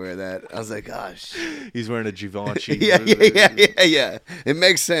not gonna wear that. I was like, gosh. He's wearing a Givenchy. Yeah. It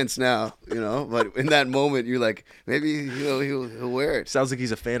makes sense now, But in that moment, you're like, maybe he'll wear it. Sounds like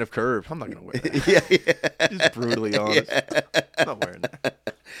he's a fan of Curb. I'm not gonna wear that. Yeah. Just brutally honest. I'm not wearing that.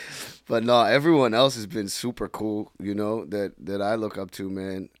 But no, everyone else has been super cool, that I look up to,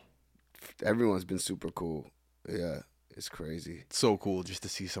 man. Everyone's been super cool. Yeah, it's crazy. It's so cool just to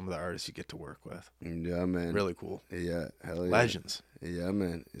see some of the artists you get to work with. Yeah, man. Really cool. Yeah, hell yeah. Legends. Yeah,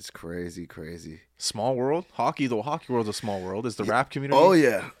 man. It's crazy. Small world. Hockey, the hockey world's a small world. Is the rap community? Oh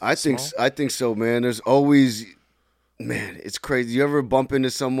yeah, I think so, man. There's always, man, it's crazy. You ever bump into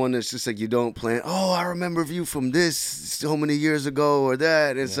someone that's just like you don't plan? Oh, I remember you from this so many years ago or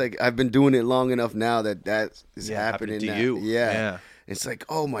that. It's like I've been doing it long enough now that is happening to now. you. Yeah. It's like,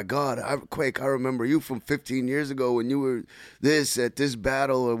 oh my God, Quake, I remember you from 15 years ago when you were this at this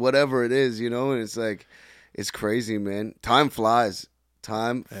battle or whatever it is, And it's like, it's crazy, man. Time flies.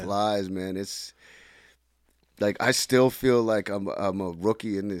 Time flies, man. It's like I still feel like I'm a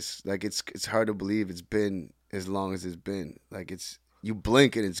rookie in this. Like it's hard to believe it's been as long as it's been. Like you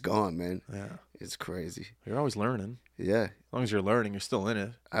blink and it's gone, man. Yeah. It's crazy. You're always learning. Yeah. As long as you're learning, you're still in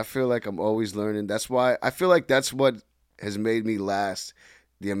it. I feel like I'm always learning. That's why I feel like that's what has made me last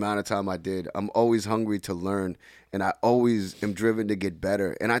the amount of time I did. I'm always hungry to learn, and I always am driven to get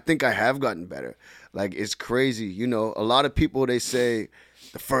better. And I think I have gotten better. Like, it's crazy. A lot of people, they say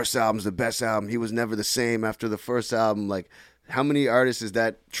the first album's the best album. He was never the same after the first album. Like, how many artists is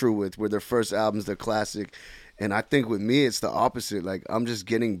that true with, where their first album's their classic? And I think with me, it's the opposite. Like, I'm just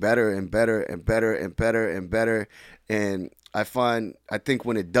getting better and better and better and better and better. And I think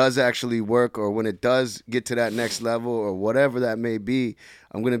when it does actually work, or when it does get to that next level, or whatever that may be,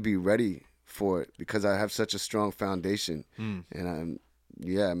 I'm going to be ready for it because I have such a strong foundation. And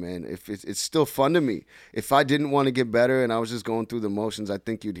yeah, man, if it's still fun to me. If I didn't want to get better and I was just going through the motions, I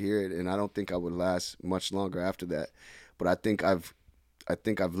think you'd hear it. And I don't think I would last much longer after that. But I think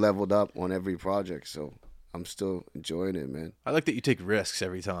I've leveled up on every project. So I'm still enjoying it, man. I like that you take risks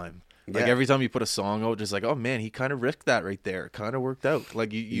every time. Like Yeah. every time you put a song out, just like, oh man, he kind of risked that right there. Kind of worked out. Like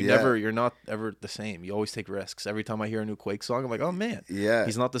you're not ever the same. You always take risks. Every time I hear a new Quake song, I'm like, oh man, Yeah.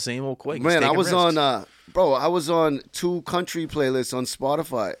 he's not the same old Quake. Man, He's I taking was risks. I was on 2 country playlists on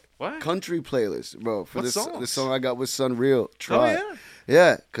Spotify. What? Country playlists, bro. For What this songs? the song I got with Sunreal. Oh Try. yeah.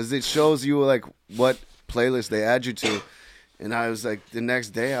 Yeah, because it shows you like what playlist they add you to. And I was like, the next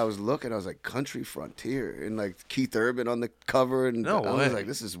day I was looking, I was like, Country Frontier, and like Keith Urban on the cover, and No I way. was like,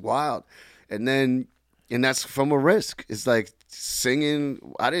 this is wild. And that's from a risk. It's like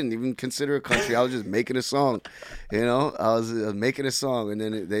singing. I didn't even consider it country. I was just making a song, I was making a song, and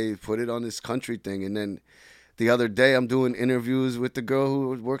then they put it on this country thing, and then the other day I'm doing interviews with the girl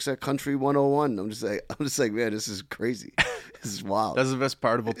who works at Country 101. I'm just like, man, this is crazy. This is wild. That's the best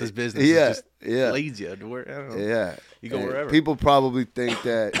part about this business. Yeah, It just yeah. leads you to where, I don't know. Yeah. You go And wherever. People probably think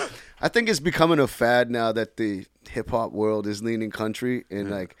that I think it's becoming a fad now that the hip hop world is leaning country, and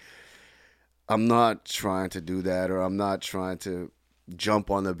like I'm not trying to do that, or I'm not trying to jump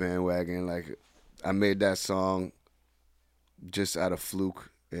on the bandwagon. Like, I made that song just out of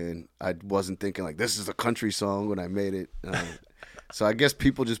fluke, and I wasn't thinking like this is a country song when I made it. So I guess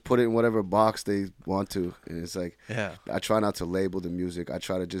people just put it in whatever box they want to, and it's like, Yeah. I try not to label the music. I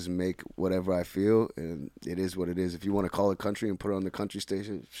try to just make whatever I feel, and it is what it is. If you want to call it country and put it on the country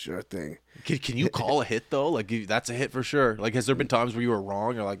station, sure thing. Can you call a hit though? Like that's a hit for sure. Like has there been times where you were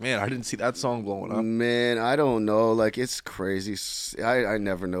wrong? You're like, man, I didn't see that song blowing up. Man, I don't know. Like, it's crazy. I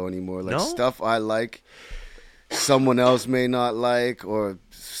never know anymore. Like, No? stuff I like, someone else may not like, or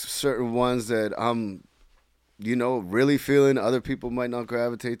certain ones that I'm, really feeling, other people might not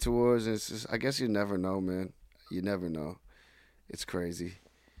gravitate towards. And it's just, I guess you never know, man. You never know. It's crazy.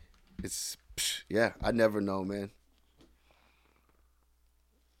 I never know, man.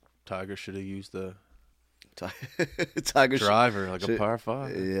 Tiger should have used the Tiger driver like a should- par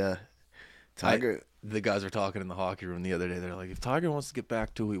 5. Yeah. Tiger. The guys were talking in the hockey room the other day. They're like, if Tiger wants to get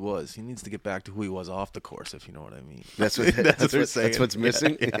back to who he was, he needs to get back to who he was off the course, if you know what I mean. That's what they're saying. That's what's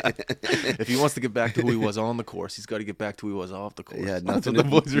missing. Yeah. If he wants to get back to who he was on the course, he's got to get back to who he was off the course. Yeah, That's nothing, what the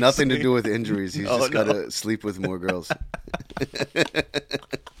boys are nothing to saying. do with injuries. He's Oh, just got no. to sleep with more girls.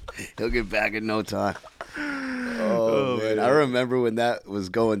 He'll get back in no time. Oh, man. I remember when that was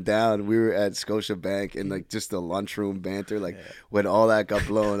going down, we were at Scotiabank and like just the lunchroom banter, like when all that got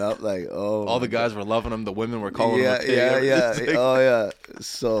blown up, like, oh. All the guys were loving him. The women were calling him Yeah, a pig. yeah. It's like- Oh, yeah.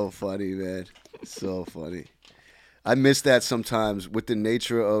 So funny, man. So funny. I miss that sometimes with the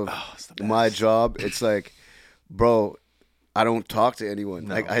nature of it's the my best. job. It's like, bro, I don't talk to anyone.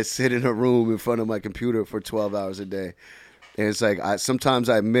 No. Like I sit in a room in front of my computer for 12 hours a day. And it's like sometimes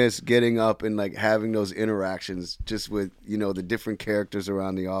I miss getting up and like having those interactions just with, you know, the different characters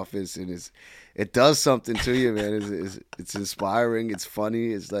around the office, and it does something to you, man. It's inspiring, it's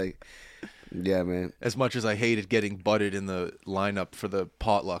funny, it's like, yeah, man. As much as I hated getting butted in the lineup for the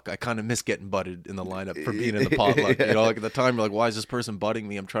potluck, I kind of miss getting butted in the lineup for being in the potluck. You know, like at the time, you're like, why is this person butting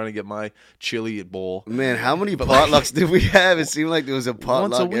me? I'm trying to get my chili bowl. Man, how many potlucks did we have? It seemed like there was a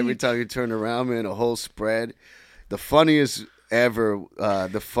potluck every week. time you turned around, man, a whole spread. The funniest ever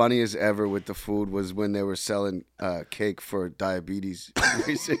with the food was when they were selling cake for diabetes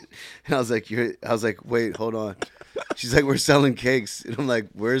research. And I was like, wait, hold on. She's like, we're selling cakes. And I'm like,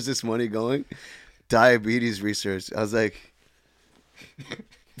 where's this money going? Diabetes research. I was like,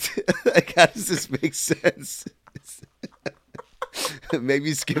 like, how does this make sense?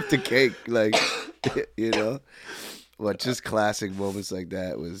 Maybe skip the cake, like, you know. But just classic moments like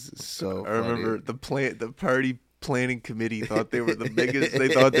that was so. I remember funny. the party planning committee thought they were the biggest. They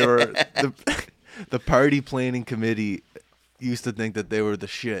thought they were the party planning committee used to think that they were the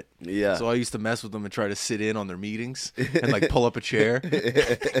shit. Yeah. So I used to mess with them and try to sit in on their meetings and like pull up a chair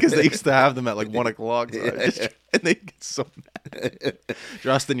because they used to have them at like 1 o'clock. So and they get so mad.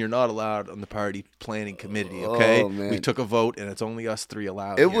 Justin, you're not allowed on the party planning committee. Okay, Oh, man. we took a vote and it's only us three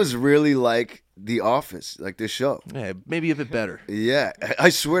allowed. It here. was really like The Office, like this show. yeah, maybe a bit better. Yeah, I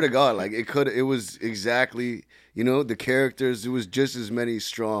swear to God, like it was exactly, you know, the characters. There was just as many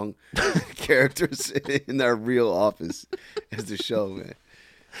strong characters in our real office as the show, man.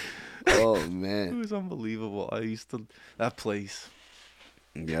 Oh It man, was unbelievable. I used to that place.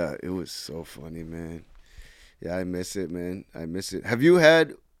 yeah, it was so funny, man. Yeah, I miss it, man. I miss it. Have you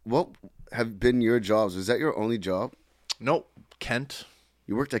had what have been your jobs? Was that your only job? Nope, Kent.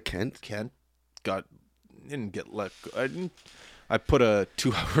 You worked at Kent? Didn't get let go. I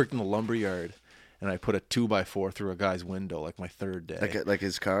worked in the lumber yard and I put a 2x4 through a guy's window like my third day. Like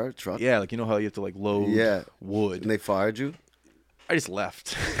his car, truck? Yeah, like you know how you have to like load wood. And they fired you? I just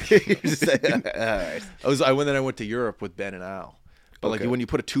left. You're just like, all right. I went to Europe with Ben and Al. But like Okay. when you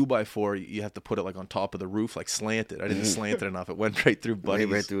put a 2x4, you have to put it like on top of the roof, like slanted. I didn't slant it enough. It went right through Buddy's.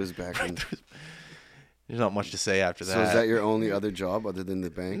 Right through his back. There's not much to say after that. So is that your only other job other than the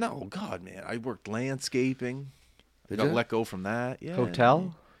bank? No, God, man. I worked landscaping. Did Got ya? let go from that. Yeah.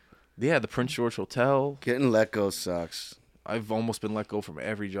 Hotel? Yeah, the Prince George Hotel. Getting let go sucks. I've almost been let go from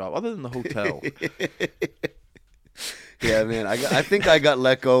every job other than the hotel. Yeah, man. I think I got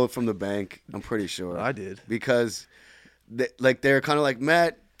let go from the bank. I'm pretty sure. I did. Because they're kind of like,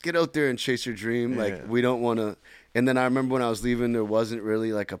 Matt, get out there and chase your dream. Yeah. Like, we don't want to. And then I remember when I was leaving, there wasn't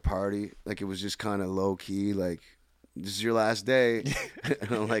really like a party. Like, it was just kind of low key. Like, this is your last day.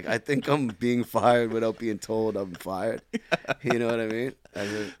 And I'm like, I think I'm being fired without being told I'm fired. You know what I mean?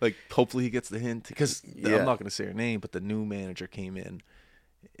 Like, hopefully he gets the hint. Because Yeah. I'm not going to say her name, but the new manager came in.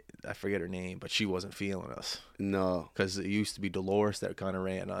 I forget her name, but she wasn't feeling us. No. Because it used to be Dolores that kind of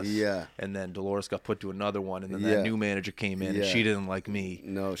ran us. Yeah. And then Dolores got put to another one, and then Yeah. that new manager came in, and Yeah. she didn't like me.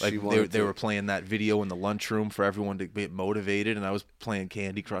 No, like she wanted they to. were playing that video in the lunchroom for everyone to get motivated, and I was playing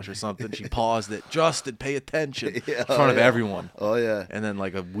Candy Crush or something. She paused it. Justin, pay attention Yeah, in front of yeah. everyone. Oh, yeah. And then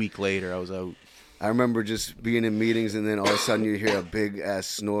like a week later, I was out. I remember just being in meetings, and then all of a sudden you hear a big ass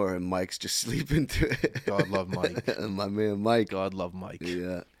snore, and Mike's just sleeping through it. God love Mike. My man Mike. God love Mike.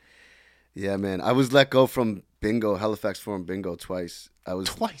 Yeah. Yeah, man. I was let go from bingo, Halifax Forum bingo twice.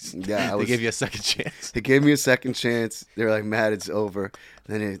 Twice. Yeah, They gave you a second chance. They gave me a second chance. They were like, Matt, it's over.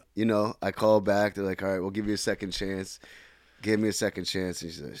 Then, I called back. They're like, all right, we'll give you a second chance. Gave me a second chance.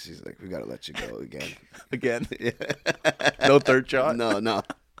 And she's like, we got to let you go again. Again. No third shot. No.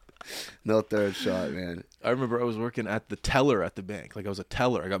 No third shot, man. I remember I was working at the teller at the bank. Like I was a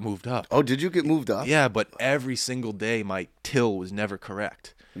teller. I got moved up. Oh, did you get moved up? Yeah, but every single day my till was never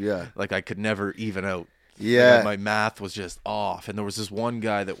correct. Yeah. Like I could never even out. Yeah. My math was just off. And there was this one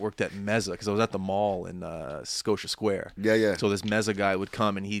guy that worked at Meza, because I was at the mall in Scotia Square. Yeah. So this Meza guy would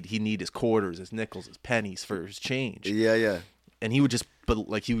come, and he'd need his quarters, his nickels, his pennies for his change. Yeah. And he would just,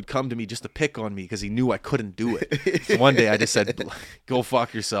 he would come to me just to pick on me because he knew I couldn't do it. So one day I just said, "Go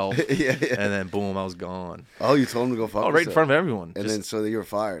fuck yourself," Yeah. and then boom, I was gone. Oh, you told him to go fuck. Oh, right in front of everyone. And Just then so you were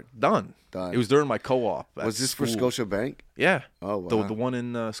fired. done. It was during my co-op. Was this for school. Scotia Bank? Yeah. Oh, wow. The one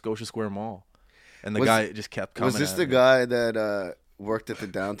in Scotia Square Mall. And the guy just kept coming. Was this at the me. guy that worked at the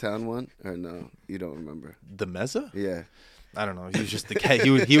downtown one, or no? You don't remember? The Meza? Yeah. I don't know. He was just the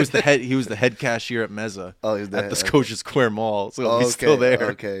he was the head. He was the head cashier at Meza. Oh, he was the at head- the Scotia Square Mall. So Oh, he's still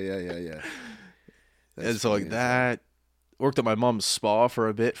there. Okay. Yeah. And so like that. Worked at my mom's spa for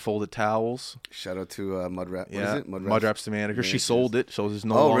a bit. Folded towels. Shout out to Mud Wrap. What Yeah. is it? Mud Wraps to Manicure. She Manicures. sold it, so there's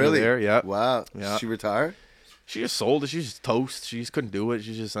no Oh, longer really? there. Yeah. Wow. Yeah. She retired? She just sold it. She's just toast. She just couldn't do it.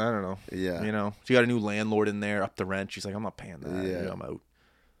 She just, I don't know. Yeah. You know, she got a new landlord in there, up the rent. She's like, I'm not paying that. Yeah. You know, I'm out.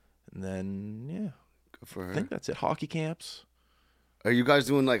 And then, yeah, Good for I her. think that's it. Hockey camps. Are you guys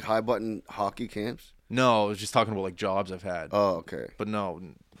doing like high button hockey camps? No, I was just talking about like jobs I've had. Oh, okay. But no,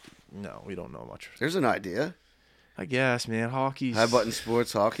 we don't know much. There's an idea. I guess, man, hockey's. High button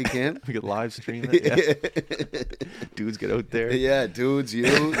sports hockey camp. We could live stream it. Yeah. Dudes get out there. Yeah, dudes, you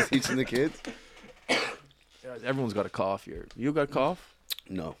teaching the kids? Yeah, everyone's got a cough here. You got a cough?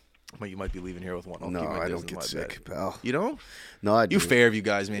 No. Well, you might be leaving here with one. I'll No, keep my I don't distance, get my sick, bad. pal. You don't? No, I do. You fair of you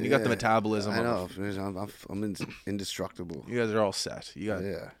guys, man. You got the Yeah, metabolism. I know. I'm indestructible. You guys are all set. You got.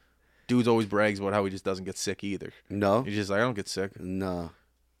 Yeah. Dudes always brags about how he just doesn't get sick either. No? He's just like, I don't get sick. No.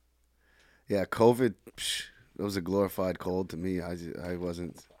 Yeah, COVID, it was a glorified cold to me. I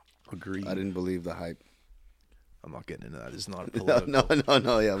wasn't. Agreed. I didn't believe the hype. I'm not getting into that. It's not a No, political.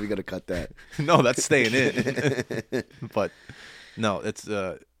 no. Yeah, we got to cut that. No, that's staying in. But no,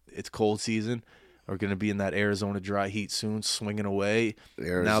 it's cold season. We're gonna be in that Arizona dry heat soon, swinging away. Now the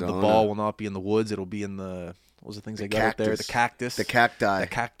Arizona. ball will not be in the woods. It'll be in the what was the things they got out there? The cactus. The cacti. The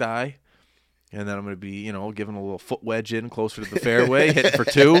cacti. And then I'm going to be, giving a little foot wedge in closer to the fairway, hitting for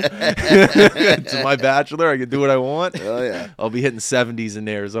two. To my bachelor, I can do what I want. Oh, yeah. I'll be hitting 70s in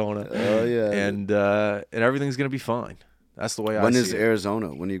Arizona. Oh, yeah. And everything's going to be fine. That's the way I When see is it. Arizona?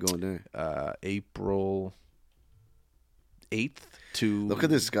 When are you going there? April 8th to... Look at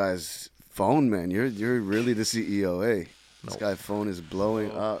this guy's phone, man. You're really the CEO, eh? This No. guy's phone is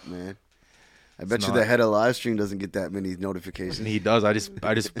blowing up, man. I bet you not. the head of live stream doesn't get that many notifications. He does. I just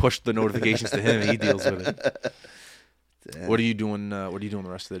pushed the notifications to him, and he deals with it. Damn. What are you doing? What are you doing the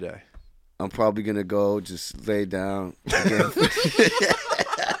rest of the day? I'm probably gonna go just lay down again.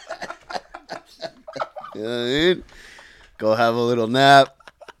 You know what I mean? Go have a little nap.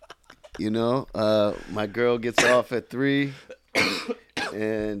 My girl gets off at 3,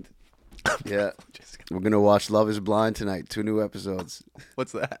 and yeah, we're gonna watch Love Is Blind tonight. 2 new episodes.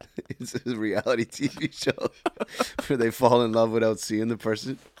 What's that? It's a reality TV show where they fall in love without seeing the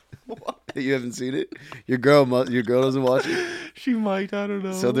person. You haven't seen it? Your girl doesn't watch it. She might. I don't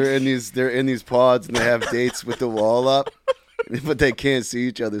know. So they're in these pods and they have dates with the wall up, but they can't see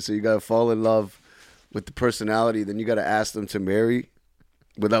each other. So you gotta fall in love with the personality. Then you gotta ask them to marry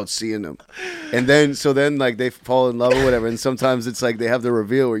without seeing them. And then like they fall in love or whatever. And sometimes it's like they have the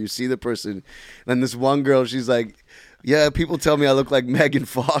reveal where you see the person. And this one girl, she's like, yeah, people tell me I look like Megan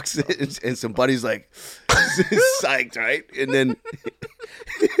Fox. And somebody's like, psyched, right? And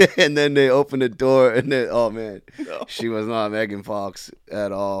then they open the door and then, oh man, she was not Megan Fox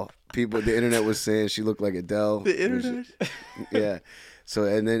at all. The internet was saying she looked like Adele. The internet? Yeah. So,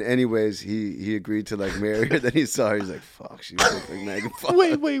 and then anyways, he agreed to like marry her. Then he saw her. He's like, fuck, she looks like Megan Fox.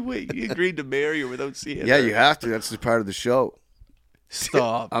 Wait. You agreed to marry her without seeing Yeah, her? you have to. That's just part of the show.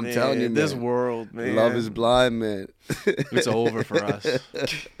 Stop, I'm man. telling you, man. This world, man. Love Is Blind, man. It's over for us.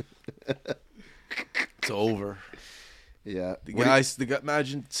 It's over. Yeah. The guy,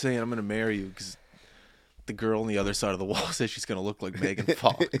 imagine saying, I'm going to marry you because the girl on the other side of the wall says she's going to look like Megan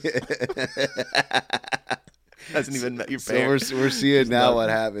Fox. Hasn't even met your So parents. we're seeing now not- what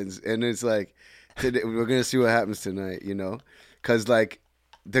happens, and it's like today, we're gonna see what happens tonight, because like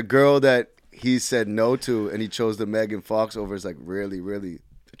the girl that he said no to and he chose the Megan Fox over is like really, really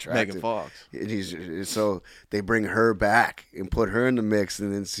attractive. Megan Fox. And so they bring her back and put her in the mix,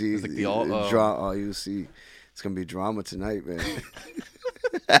 and then see It's like the all- drama. You see, it's gonna be drama tonight, man.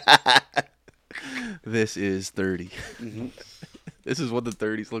 This is 30. Mm-hmm. This is what the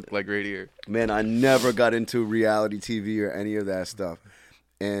 30s look like right here. Man, I never got into reality TV or any of that stuff.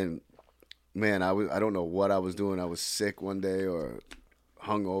 And man, I don't know what I was doing. I was sick one day or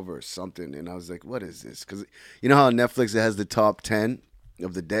hungover or something, and I was like, what is this? Because you know how on Netflix it has the top 10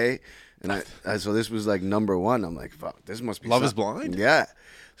 of the day, And so this was like number one. I'm like, fuck, this must be Love Is something. Blind? Yeah.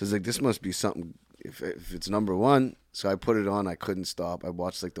 So it's like, this must be something if it's number one. So I put it on. I couldn't stop. I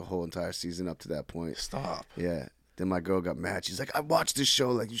watched like the whole entire season up to that point. Stop. Yeah. Then my girl got mad. She's like, I watched this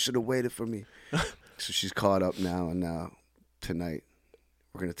show. Like, you should have waited for me. So she's caught up now. And now tonight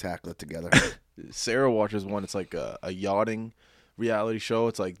we're going to tackle it together. Sarah watches one. It's like a yachting reality show.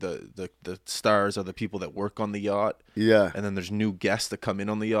 It's like the stars are the people that work on the yacht. Yeah. And then there's new guests that come in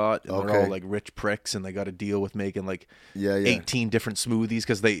on the yacht. And they're all like rich pricks. And they got to deal with making like 18 different smoothies.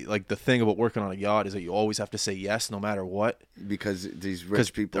 Because they like the thing about working on a yacht is that you always have to say yes no matter what. Because these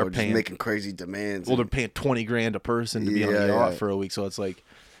rich people are just making crazy demands. Well, they're paying $20,000 a person to be on a yacht for a week. So it's like,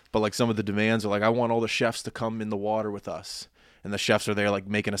 but like some of the demands are like, I want all the chefs to come in the water with us. And the chefs are there like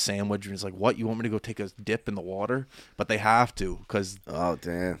making a sandwich. And it's like, what? You want me to go take a dip in the water? But they have to because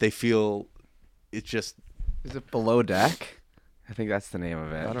they feel it's just. Is it Below Deck? I think that's the name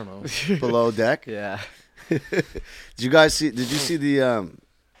of it. I don't know. Below Deck? Yeah. Did you see the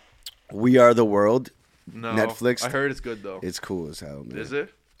We Are the World? No. Netflix? I heard it's good though. It's cool as hell, man. Is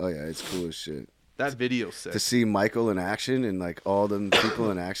it? Oh yeah, it's cool as shit. That video's sick. To see Michael in action and like all them people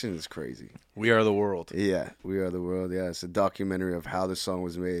in action is crazy. We Are the World. Yeah, We Are the World. Yeah, it's a documentary of how the song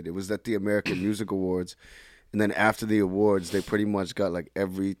was made. It was at the American Music Awards, and then after the awards, they pretty much got like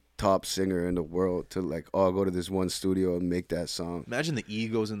every top singer in the world to like all go to this one studio and make that song. Imagine the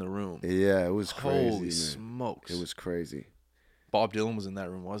egos in the room. Yeah, it was crazy. Holy man. smokes! It was crazy. Bob Dylan was in that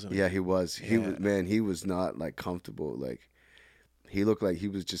room, wasn't he? Yeah, he was. He was, man. He was not like comfortable. Like he looked like he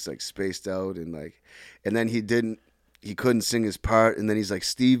was just like spaced out and like, and then he couldn't sing his part. And then he's like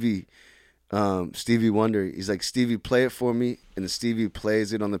Stevie Wonder. He's like, Stevie, play it for me. And then Stevie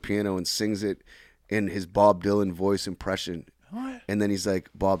plays it on the piano and sings it in his Bob Dylan voice impression. What? And then he's like,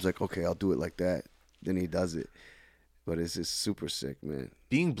 Bob's like, okay, I'll do it like that. Then he does it. But it's just super sick, man.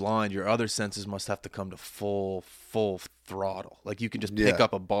 Being blind, your other senses must have to come to full throttle. Like you can just pick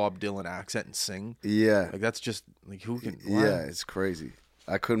up a Bob Dylan accent and sing. Yeah. Like that's just like who can? Wow. Yeah, it's crazy.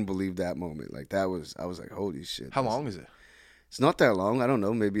 I couldn't believe that moment. Like I was like, holy shit. How long is it? It's not that long. I don't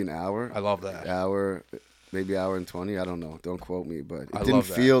know. Maybe an hour. I love that. Maybe hour and 20. I don't know. Don't quote me, but it I didn't love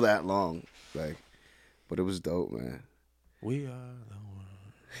that. feel that long. Like, but it was dope, man. We are the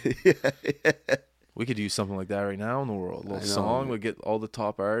world. Yeah. We could use something like that right now in the world. A little I know. song would get all the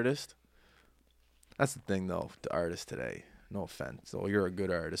top artists. That's the thing, though. The artists today. No offense. Well, you're a good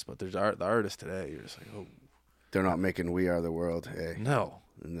artist, but there's the artists today. You're just like, oh. They're not making We Are the World. Hey. No.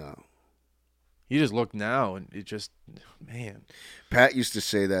 You just look now, and it just, man. Pat used to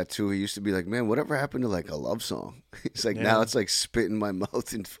say that too. He used to be like, "Man, whatever happened to like a love song?" He's like, now it's like spit in my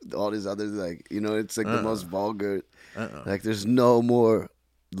mouth and all these other like, it's like the most vulgar. Like, there's no more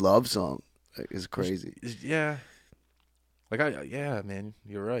love song. Like, it's crazy. Yeah. Like man,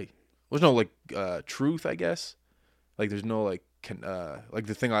 you're right. There's no like truth, I guess. Like there's no like like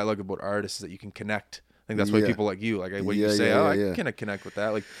the thing I like about artists is that you can connect. I think that's why people like you, like what you say, I can't connect with that.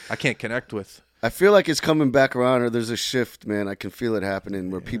 Like I can't connect with. I feel like it's coming back around, or there's a shift, man. I can feel it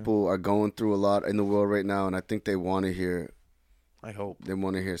happening where people are going through a lot in the world right now, and I think they want to hear. I hope they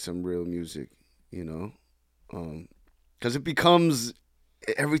want to hear some real music, because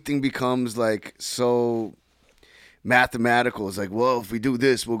everything becomes like so mathematical. It's like, well, if we do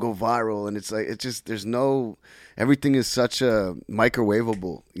this, we'll go viral, and it's like everything is such a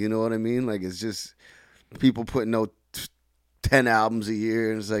microwavable. You know what I mean? Like it's just people putting out 10 albums a year,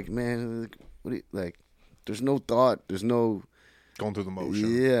 and it's like, man, what do you, like? There's no thought. There's no going through the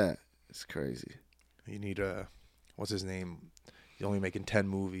motion. Yeah, it's crazy. You need what's his name? He's only making 10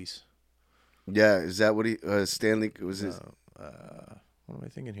 movies. Yeah, is that what he Stanley was his? What am I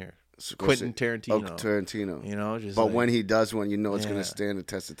thinking here? Quentin Tarantino. Oh, Tarantino. Just but like, when he does one, it's going to stand the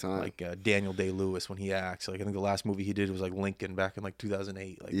test of time. Like Daniel Day-Lewis when he acts. Like I think the last movie he did was like Lincoln back in like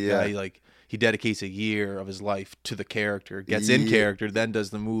 2008. Like he dedicates a year of his life to the character, gets in character, then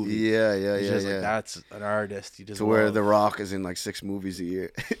does the movie. Yeah. Like, that's an artist. You just to where The Rock is in like 6 movies a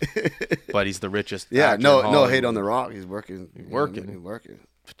year. But he's the richest. Yeah, actor in Hollywood. no hate on The Rock. He's working. He's working.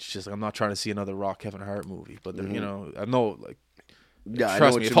 It's just like, I'm not trying to see another Rock Kevin Hart movie, but I know like. Yeah,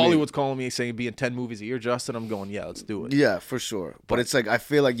 trust me. If Hollywood's calling me saying be in 10 movies a year, Justin, I'm going, let's do it. Yeah, for sure. But it's like I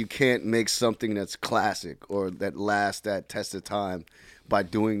feel like you can't make something that's classic or that lasts that test of time by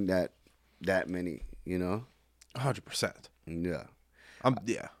doing that many. 100%. Yeah.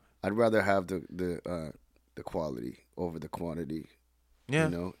 I'd rather have the quality over the quantity. Yeah.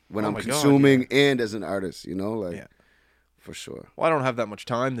 When I'm consuming and as an artist. For sure. Well, I don't have that much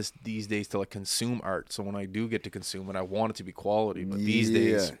time these days to like consume art. So when I do get to consume it, I want it to be quality. But these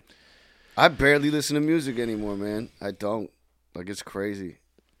days, I barely listen to music anymore, man. I don't. Like, it's crazy.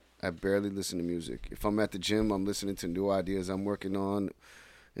 I barely listen to music. If I'm at the gym, I'm listening to new ideas I'm working on.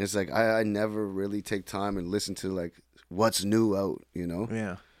 And it's like I never really take time and listen to like what's new out, you know?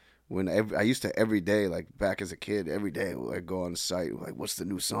 Yeah. I used to every day, like back as a kid, every day like go on the site, like what's the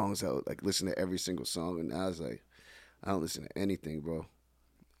new songs out, like listen to every single song. And now it's like I don't listen to anything, bro.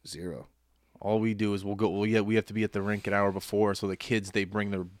 Zero. All we do is we have to be at the rink an hour before, so the kids, they bring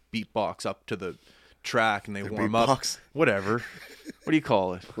their beatbox up to the track and they warm beatbox? up. Whatever. What do you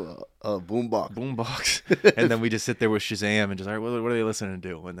call it? Boombox. Boombox. And then we just sit there with Shazam and just, all right, what are they listening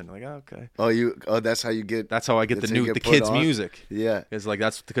to? And then like, oh, okay. That's how you get. That's how I get that's the how you the get put kids' on? music. Yeah. It's like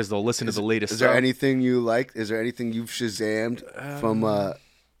that's because they'll listen to the latest Is stuff. there anything you like? Is there anything you've Shazammed from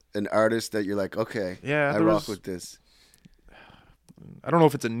an artist that you're like, okay, Yeah, I rock with this? I don't know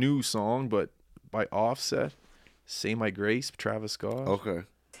if it's a new song, but by Offset, Say My Grace, Travis Scott. Okay.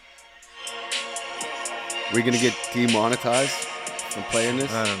 We gonna get demonetized from playing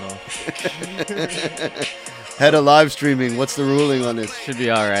this? I don't know. Head of live streaming. What's the ruling on this? Should be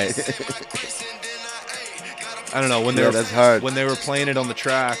all right. I don't know. That's hard. When they were playing it on the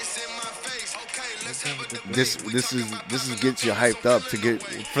track. This is gets you hyped up to get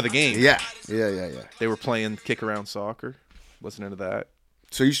For the game. Yeah. They were playing Kick Around Soccer. Listening to that.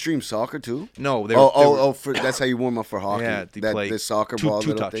 So you stream soccer too? No. That's how you warm up for hockey. Yeah, they play the soccer two ball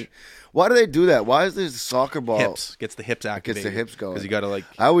little touch. thing. Why do they do that? Why is this soccer ball? Hips. Gets the hips activated. Gets the hips going. Because you got to like.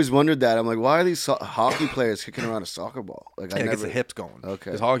 I always wondered that. I'm like, why are these hockey players kicking around a soccer ball? Like, It gets the hips going. Okay.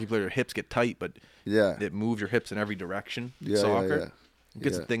 Because hockey players' hips get tight, but Yeah. it moves your hips in every direction. Yeah, Soccer. yeah. It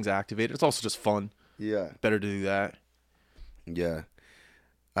gets the things activated. It's also just fun. Yeah. Better to do that. Yeah.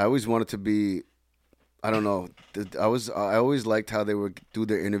 I always wanted to be. I don't know. I always liked how they would do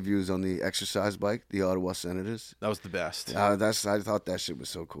their interviews on the exercise bike, the Ottawa Senators. That was the best. I thought that shit was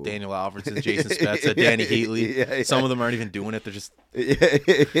so cool. Daniel Alfredson, Jason Spezza, Danny Heatley. Yeah. Some of them aren't even doing it. They're just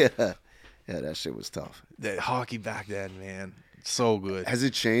Yeah, that shit was tough. the hockey back then, man. So good. Has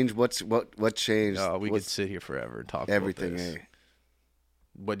it changed? What changed? We could sit here forever and talk everything. about this.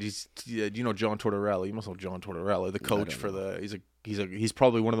 But do you know John Tortorella? You must know John Tortorella, the coach for the. He's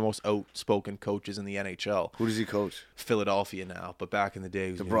probably one of the most outspoken coaches in the NHL. Who does he coach? Philadelphia now, but back in the day,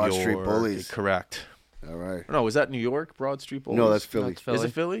 he was The New Broad York. Street Bullies. Correct. All right. No, is that New York? Broad Street Bullies? No, that's Philly. Is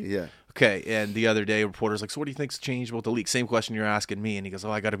it Philly? Yeah. Okay, and the other day, a reporter's like, so what do you think's changed about the league? Same question you're asking me. And he goes,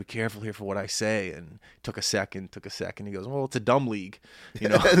 I got to be careful here for what I say. And took a second. He goes, well, it's a dumb league. You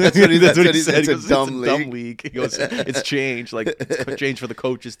know, That's what he He said. goes, it's a dumb league. He goes, it's changed. Like, it's changed for the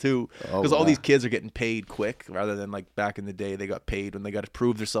coaches, too. Because all these kids are getting paid quick rather than, like, back in the day, they got paid when they got to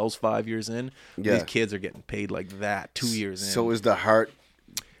prove themselves 5 years in. Yeah. These kids are getting paid like that 2 years in. So is the heart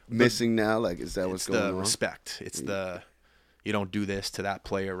missing now? Like, is that what's It's going the on? respect. It's the, you don't do this to that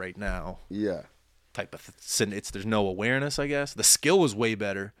player right now. Yeah. Type of there's no awareness, I guess. The skill was way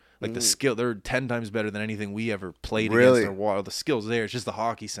better. Like the skill, they're 10 times better than anything we ever played Really? against or while the skill's there. It's just the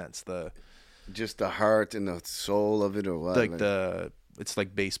hockey sense, Just the heart and the soul of it, or what? it's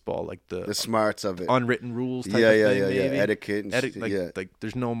like baseball, like the smarts of it. unwritten rules type Yeah, of yeah, thing, yeah, yeah. maybe. Etiquette and like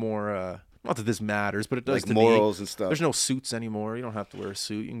there's no more not that this matters, but it does like to morals me. and stuff. There's no suits anymore. You don't have to wear a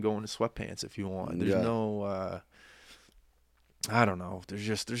suit. You can go into sweatpants if you want. There's Yeah. no I don't know. There's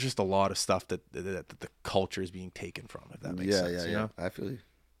just a lot of stuff that the culture is being taken from, if that makes sense. You know? I feel you.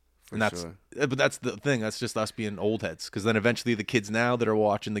 And that's, but that's the thing. That's just us being old heads. Because then eventually the kids now that are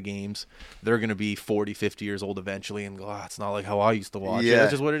watching the games, they're going to be 40, 50 years old eventually and go, it's not like how I used to watch. Yeah,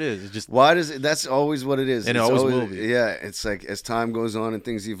 that's just what it is. It's just why does it? That's always what it is. And it's it always will be. Yeah, it's like as time goes on and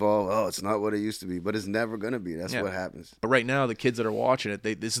things evolve. It's not what it used to be, but it's never going to be. That's what happens. But right now, the kids that are watching it,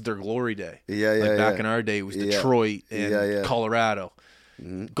 this is their glory day. Yeah, yeah. Like back in our day, it was Detroit and Colorado.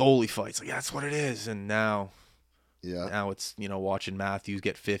 Mm-hmm. Goalie fights. Like that's what it is. And now. Yeah. Now it's, watching Matthews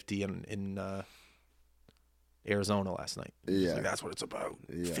get 50 in Arizona last night. Yeah. Like, that's what it's about.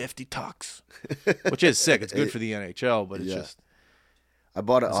 Yeah. 50 tucks. Which is sick. It's good for the NHL, but it's just. I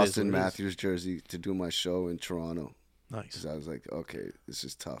bought an This is Austin what it is. Matthews jersey to do my show in Toronto. Nice. 'Cause I was like, okay, this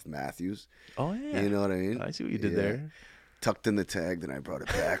is tough. Matthews. Oh, yeah. You know what I mean? I see what you did Yeah. there. Tucked in the tag, then I brought it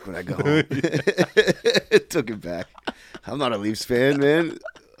back when I got home. Took it back. I'm not a Leafs fan, man.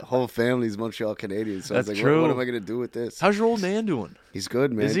 The whole family's Montreal Canadiens. So I was That's like, true. what am I going to do with this? How's your old man doing? He's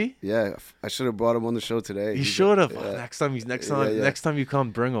good, man. Is he? Yeah. I should have brought him on the show today. You should have. Yeah. Next time Yeah. next time you come,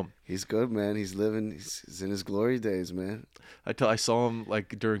 bring him. He's good, man. He's living. He's in his glory days, man. I saw him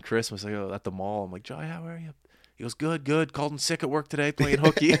like during Christmas, like at the mall. I'm like, Joey, how are you? He goes, good. Called him sick at work today playing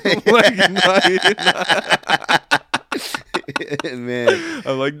hooky. I'm like, Man.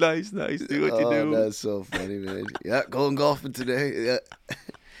 I'm like, nice. Do what you do. That's so funny, man. Yeah, going golfing today. Yeah.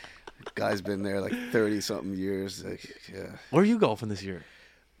 Guy's been there like 30-something years. Like, yeah. Where are you golfing this year?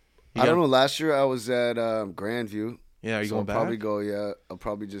 You I don't got- know. Last year I was at Grandview. Yeah, are you So going I'll back? probably go. Yeah, I'll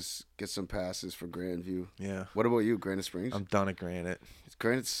probably just get some passes for Grandview. Yeah. What about you, Granite Springs? I'm done at Granite.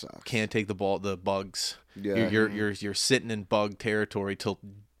 Granite sucks. Can't take the bugs. Yeah. You're sitting in bug territory till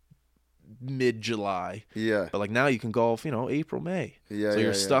mid-July. Yeah. But like now you can golf, April, May. Yeah. So yeah,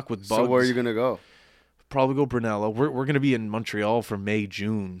 you're yeah. stuck with bugs. So where are you gonna go? Probably go Brunello. We're gonna be in Montreal for May,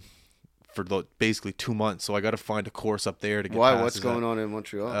 June, for basically 2 months. So I got to find a course up there to get. Why? What's going on in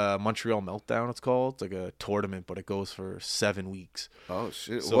Montreal? Montreal Meltdown. It's called. It's like a tournament, but it goes for 7 weeks. Oh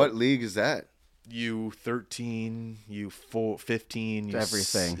shit! so- What league is that? U13, U15, It's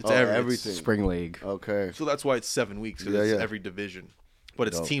everything. It's Oh, everything. everything. Spring League. Okay. So that's why it's 7 weeks, because Yeah, it's yeah. every division. But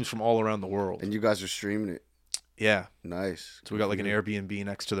it's Dope. teams from all around the world. And you guys are streaming it. Yeah. Nice. So we got like an Airbnb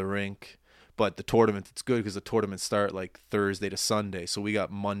next to the rink. But the tournament, it's good because the tournaments start like Thursday to Sunday. So we got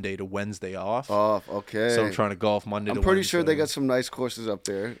Monday to Wednesday off. Off. Okay. So I'm trying to golf Monday to I'm Wednesday. pretty sure they got some nice courses up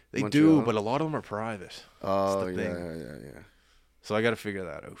there. They Montreal. do, but a lot of them are private. Oh the yeah, thing. yeah. So I got to figure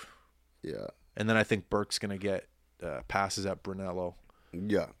that out. Yeah. And then I think Burke's going to get passes at Brunello.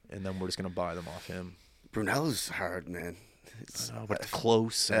 Yeah. And then we're just going to buy them off him. Brunello's hard, man. I know, but it's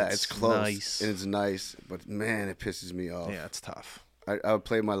close. And Yeah, it's close. Nice. And it's nice. But man, it pisses me off. Yeah, it's tough. I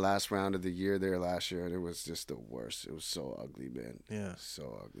played my last round of the year there last year, and it was just the worst. It was so ugly, man. Yeah.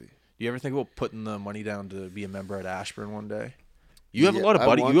 So ugly. Do you ever think about putting the money down to be a member at Ashburn one day? You have Yeah, a lot of I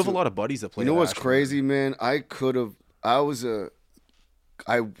buddies. want You have to. a lot of buddies that play. You know at what's Ashburn. crazy, man?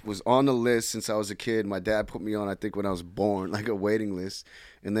 I was on the list since I was a kid. My dad put me on, I think, when I was born, like a waiting list.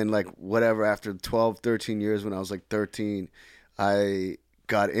 And then, like, whatever, after 12, 13 years, when I was like 13, I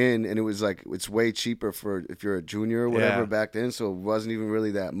got in, and it was like, it's way cheaper for if you're a junior or whatever Yeah. back then. So it wasn't even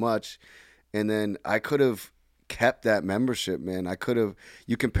really that much. And then I could have kept that membership, man.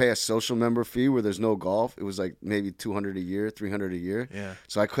 You can pay a social member fee where there's no golf. It was like maybe $200 a year, $300 a year. Yeah.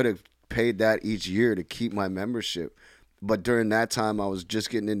 So I could have paid that each year to keep my membership. But during that time, I was just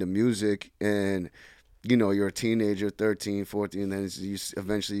getting into music, and you're a teenager, 13, 14, and then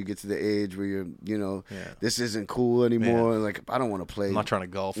eventually you get to the age where you're, this isn't cool anymore. Like, I don't want to play. I'm not trying to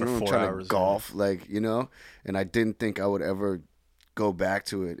golf for I'm 4 trying hours. to golf, like, and I didn't think I would ever go back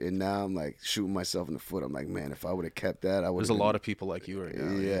to it. And now I'm like shooting myself in the foot. I'm like, man, if I would have kept that, I would. There's a lot of people like you right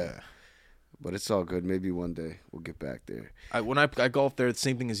now. Yeah. But it's all good. Maybe one day we'll get back there. When I golfed there, the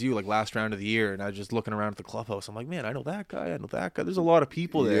same thing as you, like last round of the year, and I was just looking around at the clubhouse. I'm like, man, I know that guy. I know that guy. There's a lot of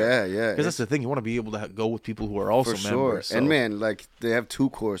people there. Yeah, yeah. Because that's the thing. You want to be able to go with people who are also For sure. members. So. And man, like they have 2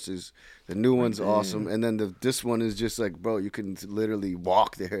 courses. The new one's awesome, and then this one is just like, bro, you can literally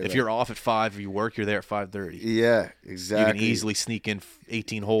walk there. If like, you're off at 5 or you work, you're there at 5:30. yeah, You exactly. can easily sneak in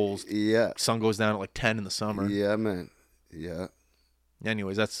 18 holes. Yeah, Sun goes down at like 10 in the summer. yeah, man. Yeah,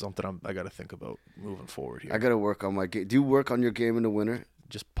 Anyways, that's something I got to think about moving forward here. I gotta work on my game. Do you work on your game in the winter?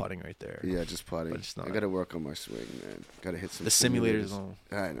 Just putting right there. Yeah, just putting. But it's not- I gotta work on my swing, man. Gotta hit some The simulators.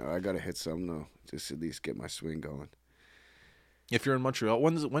 I know. I gotta hit some though, just at least get my swing going. If you're in Montreal,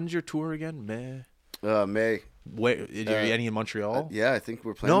 when's your tour again? May. May. Wait, are you any in Montreal? Yeah, I think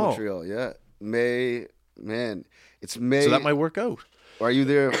we're playing No. Montreal. Yeah, May. Man, it's May. So that might work out. Are you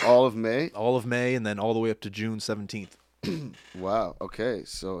there all of May? All of May and then all the way up to June 17th. Wow. Okay.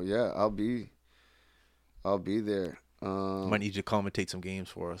 So yeah, I'll be there. Might need you to commentate some games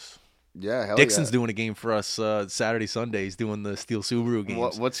for us. Yeah. Hell Dixon's yeah. doing a game for us Saturday, Sunday. He's doing the Steel Subaru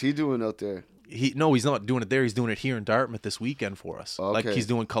games. What's he doing out there? He's not doing it there. He's doing it here in Dartmouth this weekend for us. Like Okay. he's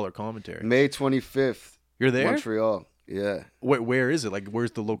doing color commentary. May 25th. You're there? Montreal. Yeah. Where is it? Like,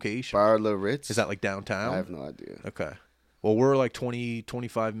 where's the location? Bar Le Ritz. Is that like downtown? I have no idea. Okay. Well, we're like 20,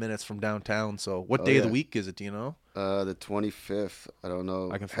 25 minutes from downtown. So what day of the yeah. week is it? Do you know? The 25th. I don't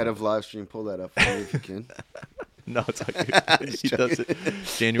know. I can Head of live stream. Pull that up for me if you can. No, it's not good. He does it.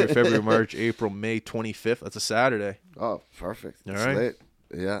 January, February, March, April, May 25th. That's a Saturday. Oh, perfect. All It's right. lit.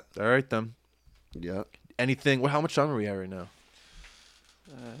 Yeah. All right, then. Yeah. Anything? Well, how much time are we at right now?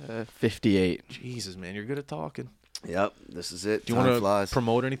 58. Jesus, man. You're good at talking. Yep. This is it. Do you Time want to flies.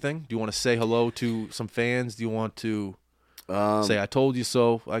 promote anything? Do you want to say hello to some fans? Do you want to Um, say I told you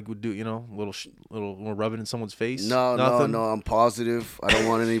so? I would do, a little rub it in someone's face. No, Nothing? no. I'm positive. I don't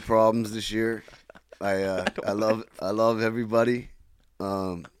want any problems this year. I love everybody.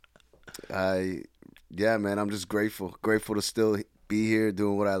 Yeah, man. I'm just grateful to still be here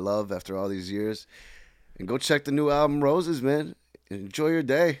doing what I love after all these years. And go check the new album Roses, man. Enjoy your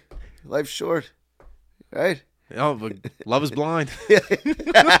day. Life's short, right? Oh, but love is blind. All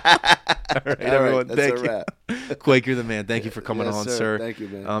right, everyone. that's Thank a you. wrap. Quake, you're the man. Thank you for coming Yes, on, sir. sir. Thank you,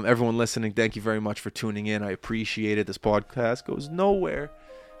 man. Everyone listening, thank you very much for tuning in. I appreciate it. This podcast goes nowhere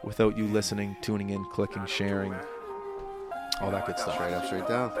without you listening, tuning in, clicking, sharing. all that good stuff. Straight up, straight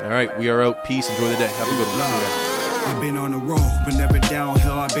down. All right, we are out. Peace. Enjoy the day. Have a good one. See you guys. I've been on the road, but never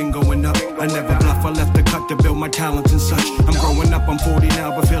downhill, I've been going up. I never bluff, I left the cut to build my talents and such. I'm growing up, I'm 40 now,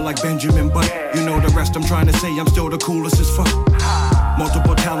 but feel like Benjamin Button. You know the rest, I'm trying to say I'm still the coolest as fuck.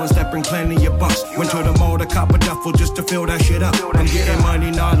 Multiple talents that bring plenty of bucks. Went to the mall to cop a duffel just to fill that shit up. I'm getting money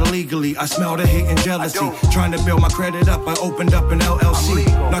not illegally, I smell the hate and jealousy. Trying to build my credit up, I opened up an LLC.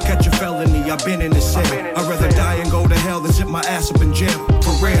 Not catch a felony, I've been in the cell. I'd rather die and go to hell than sit my ass up in jail.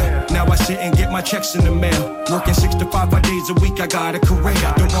 For real, now I sit and get my checks in the mail. Working 6 to 5 days a week, I got a career.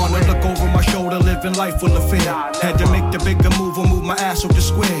 Don't wanna look over my shoulder, living life full of fear. Had to make the bigger move or move my ass up the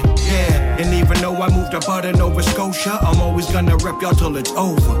square. Yeah, and even though I moved up out of Nova Scotia, I'm always gonna rep y'all till it's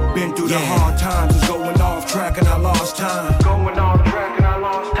over. Been through the hard times, was going off track and I lost time. Going off track and I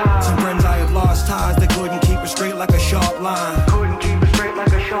lost time. Some friends I have lost ties, they couldn't keep it straight like a sharp line. Couldn't keep it straight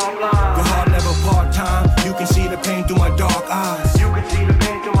like a sharp line. Your heart never part time, you can see the pain through my dark eyes. You can see the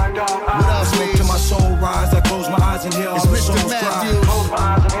pain through my dark eyes. What else, Smoke to my soul rise, I close my eyes and hear all It's the Mr. souls cry. Matthews. Close my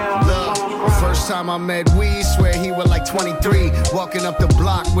eyes and hear all the souls Look, cry. first time I met Weed, swear he was like 23. Walking up the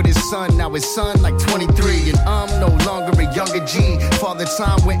block with his son, now his son like 23. And I'm no longer a younger G. Father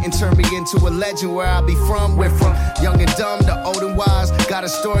time went and turned me into a legend. Where I be from, we're from young and dumb to old and wise. Got a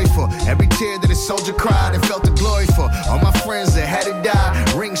story for every tear that a soldier cried and felt the glory for. All my friends that had to die.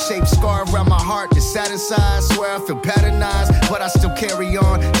 Ring-shaped scar around my heart that's sad inside. Swear I feel patternized, but I still carry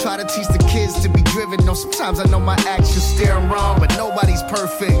on. Try to teach the kids to be driven. No, sometimes I know my actions steer 'em wrong, but nobody's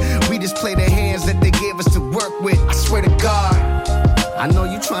perfect. We just play the hands that they gave us to work with. I swear to God, I know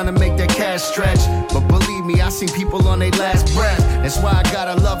you trying to make that cash stretch, but believe me, I seen people on their last breath. That's why I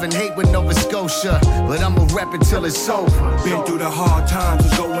gotta love and hate with Nova Scotia, but I'ma rep it till it's over. Been through the hard times,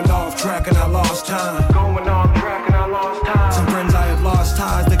 was going off track and I lost time. Going off track and I lost time. Some friends I have lost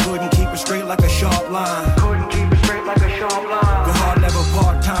ties, they couldn't keep it straight like a sharp line.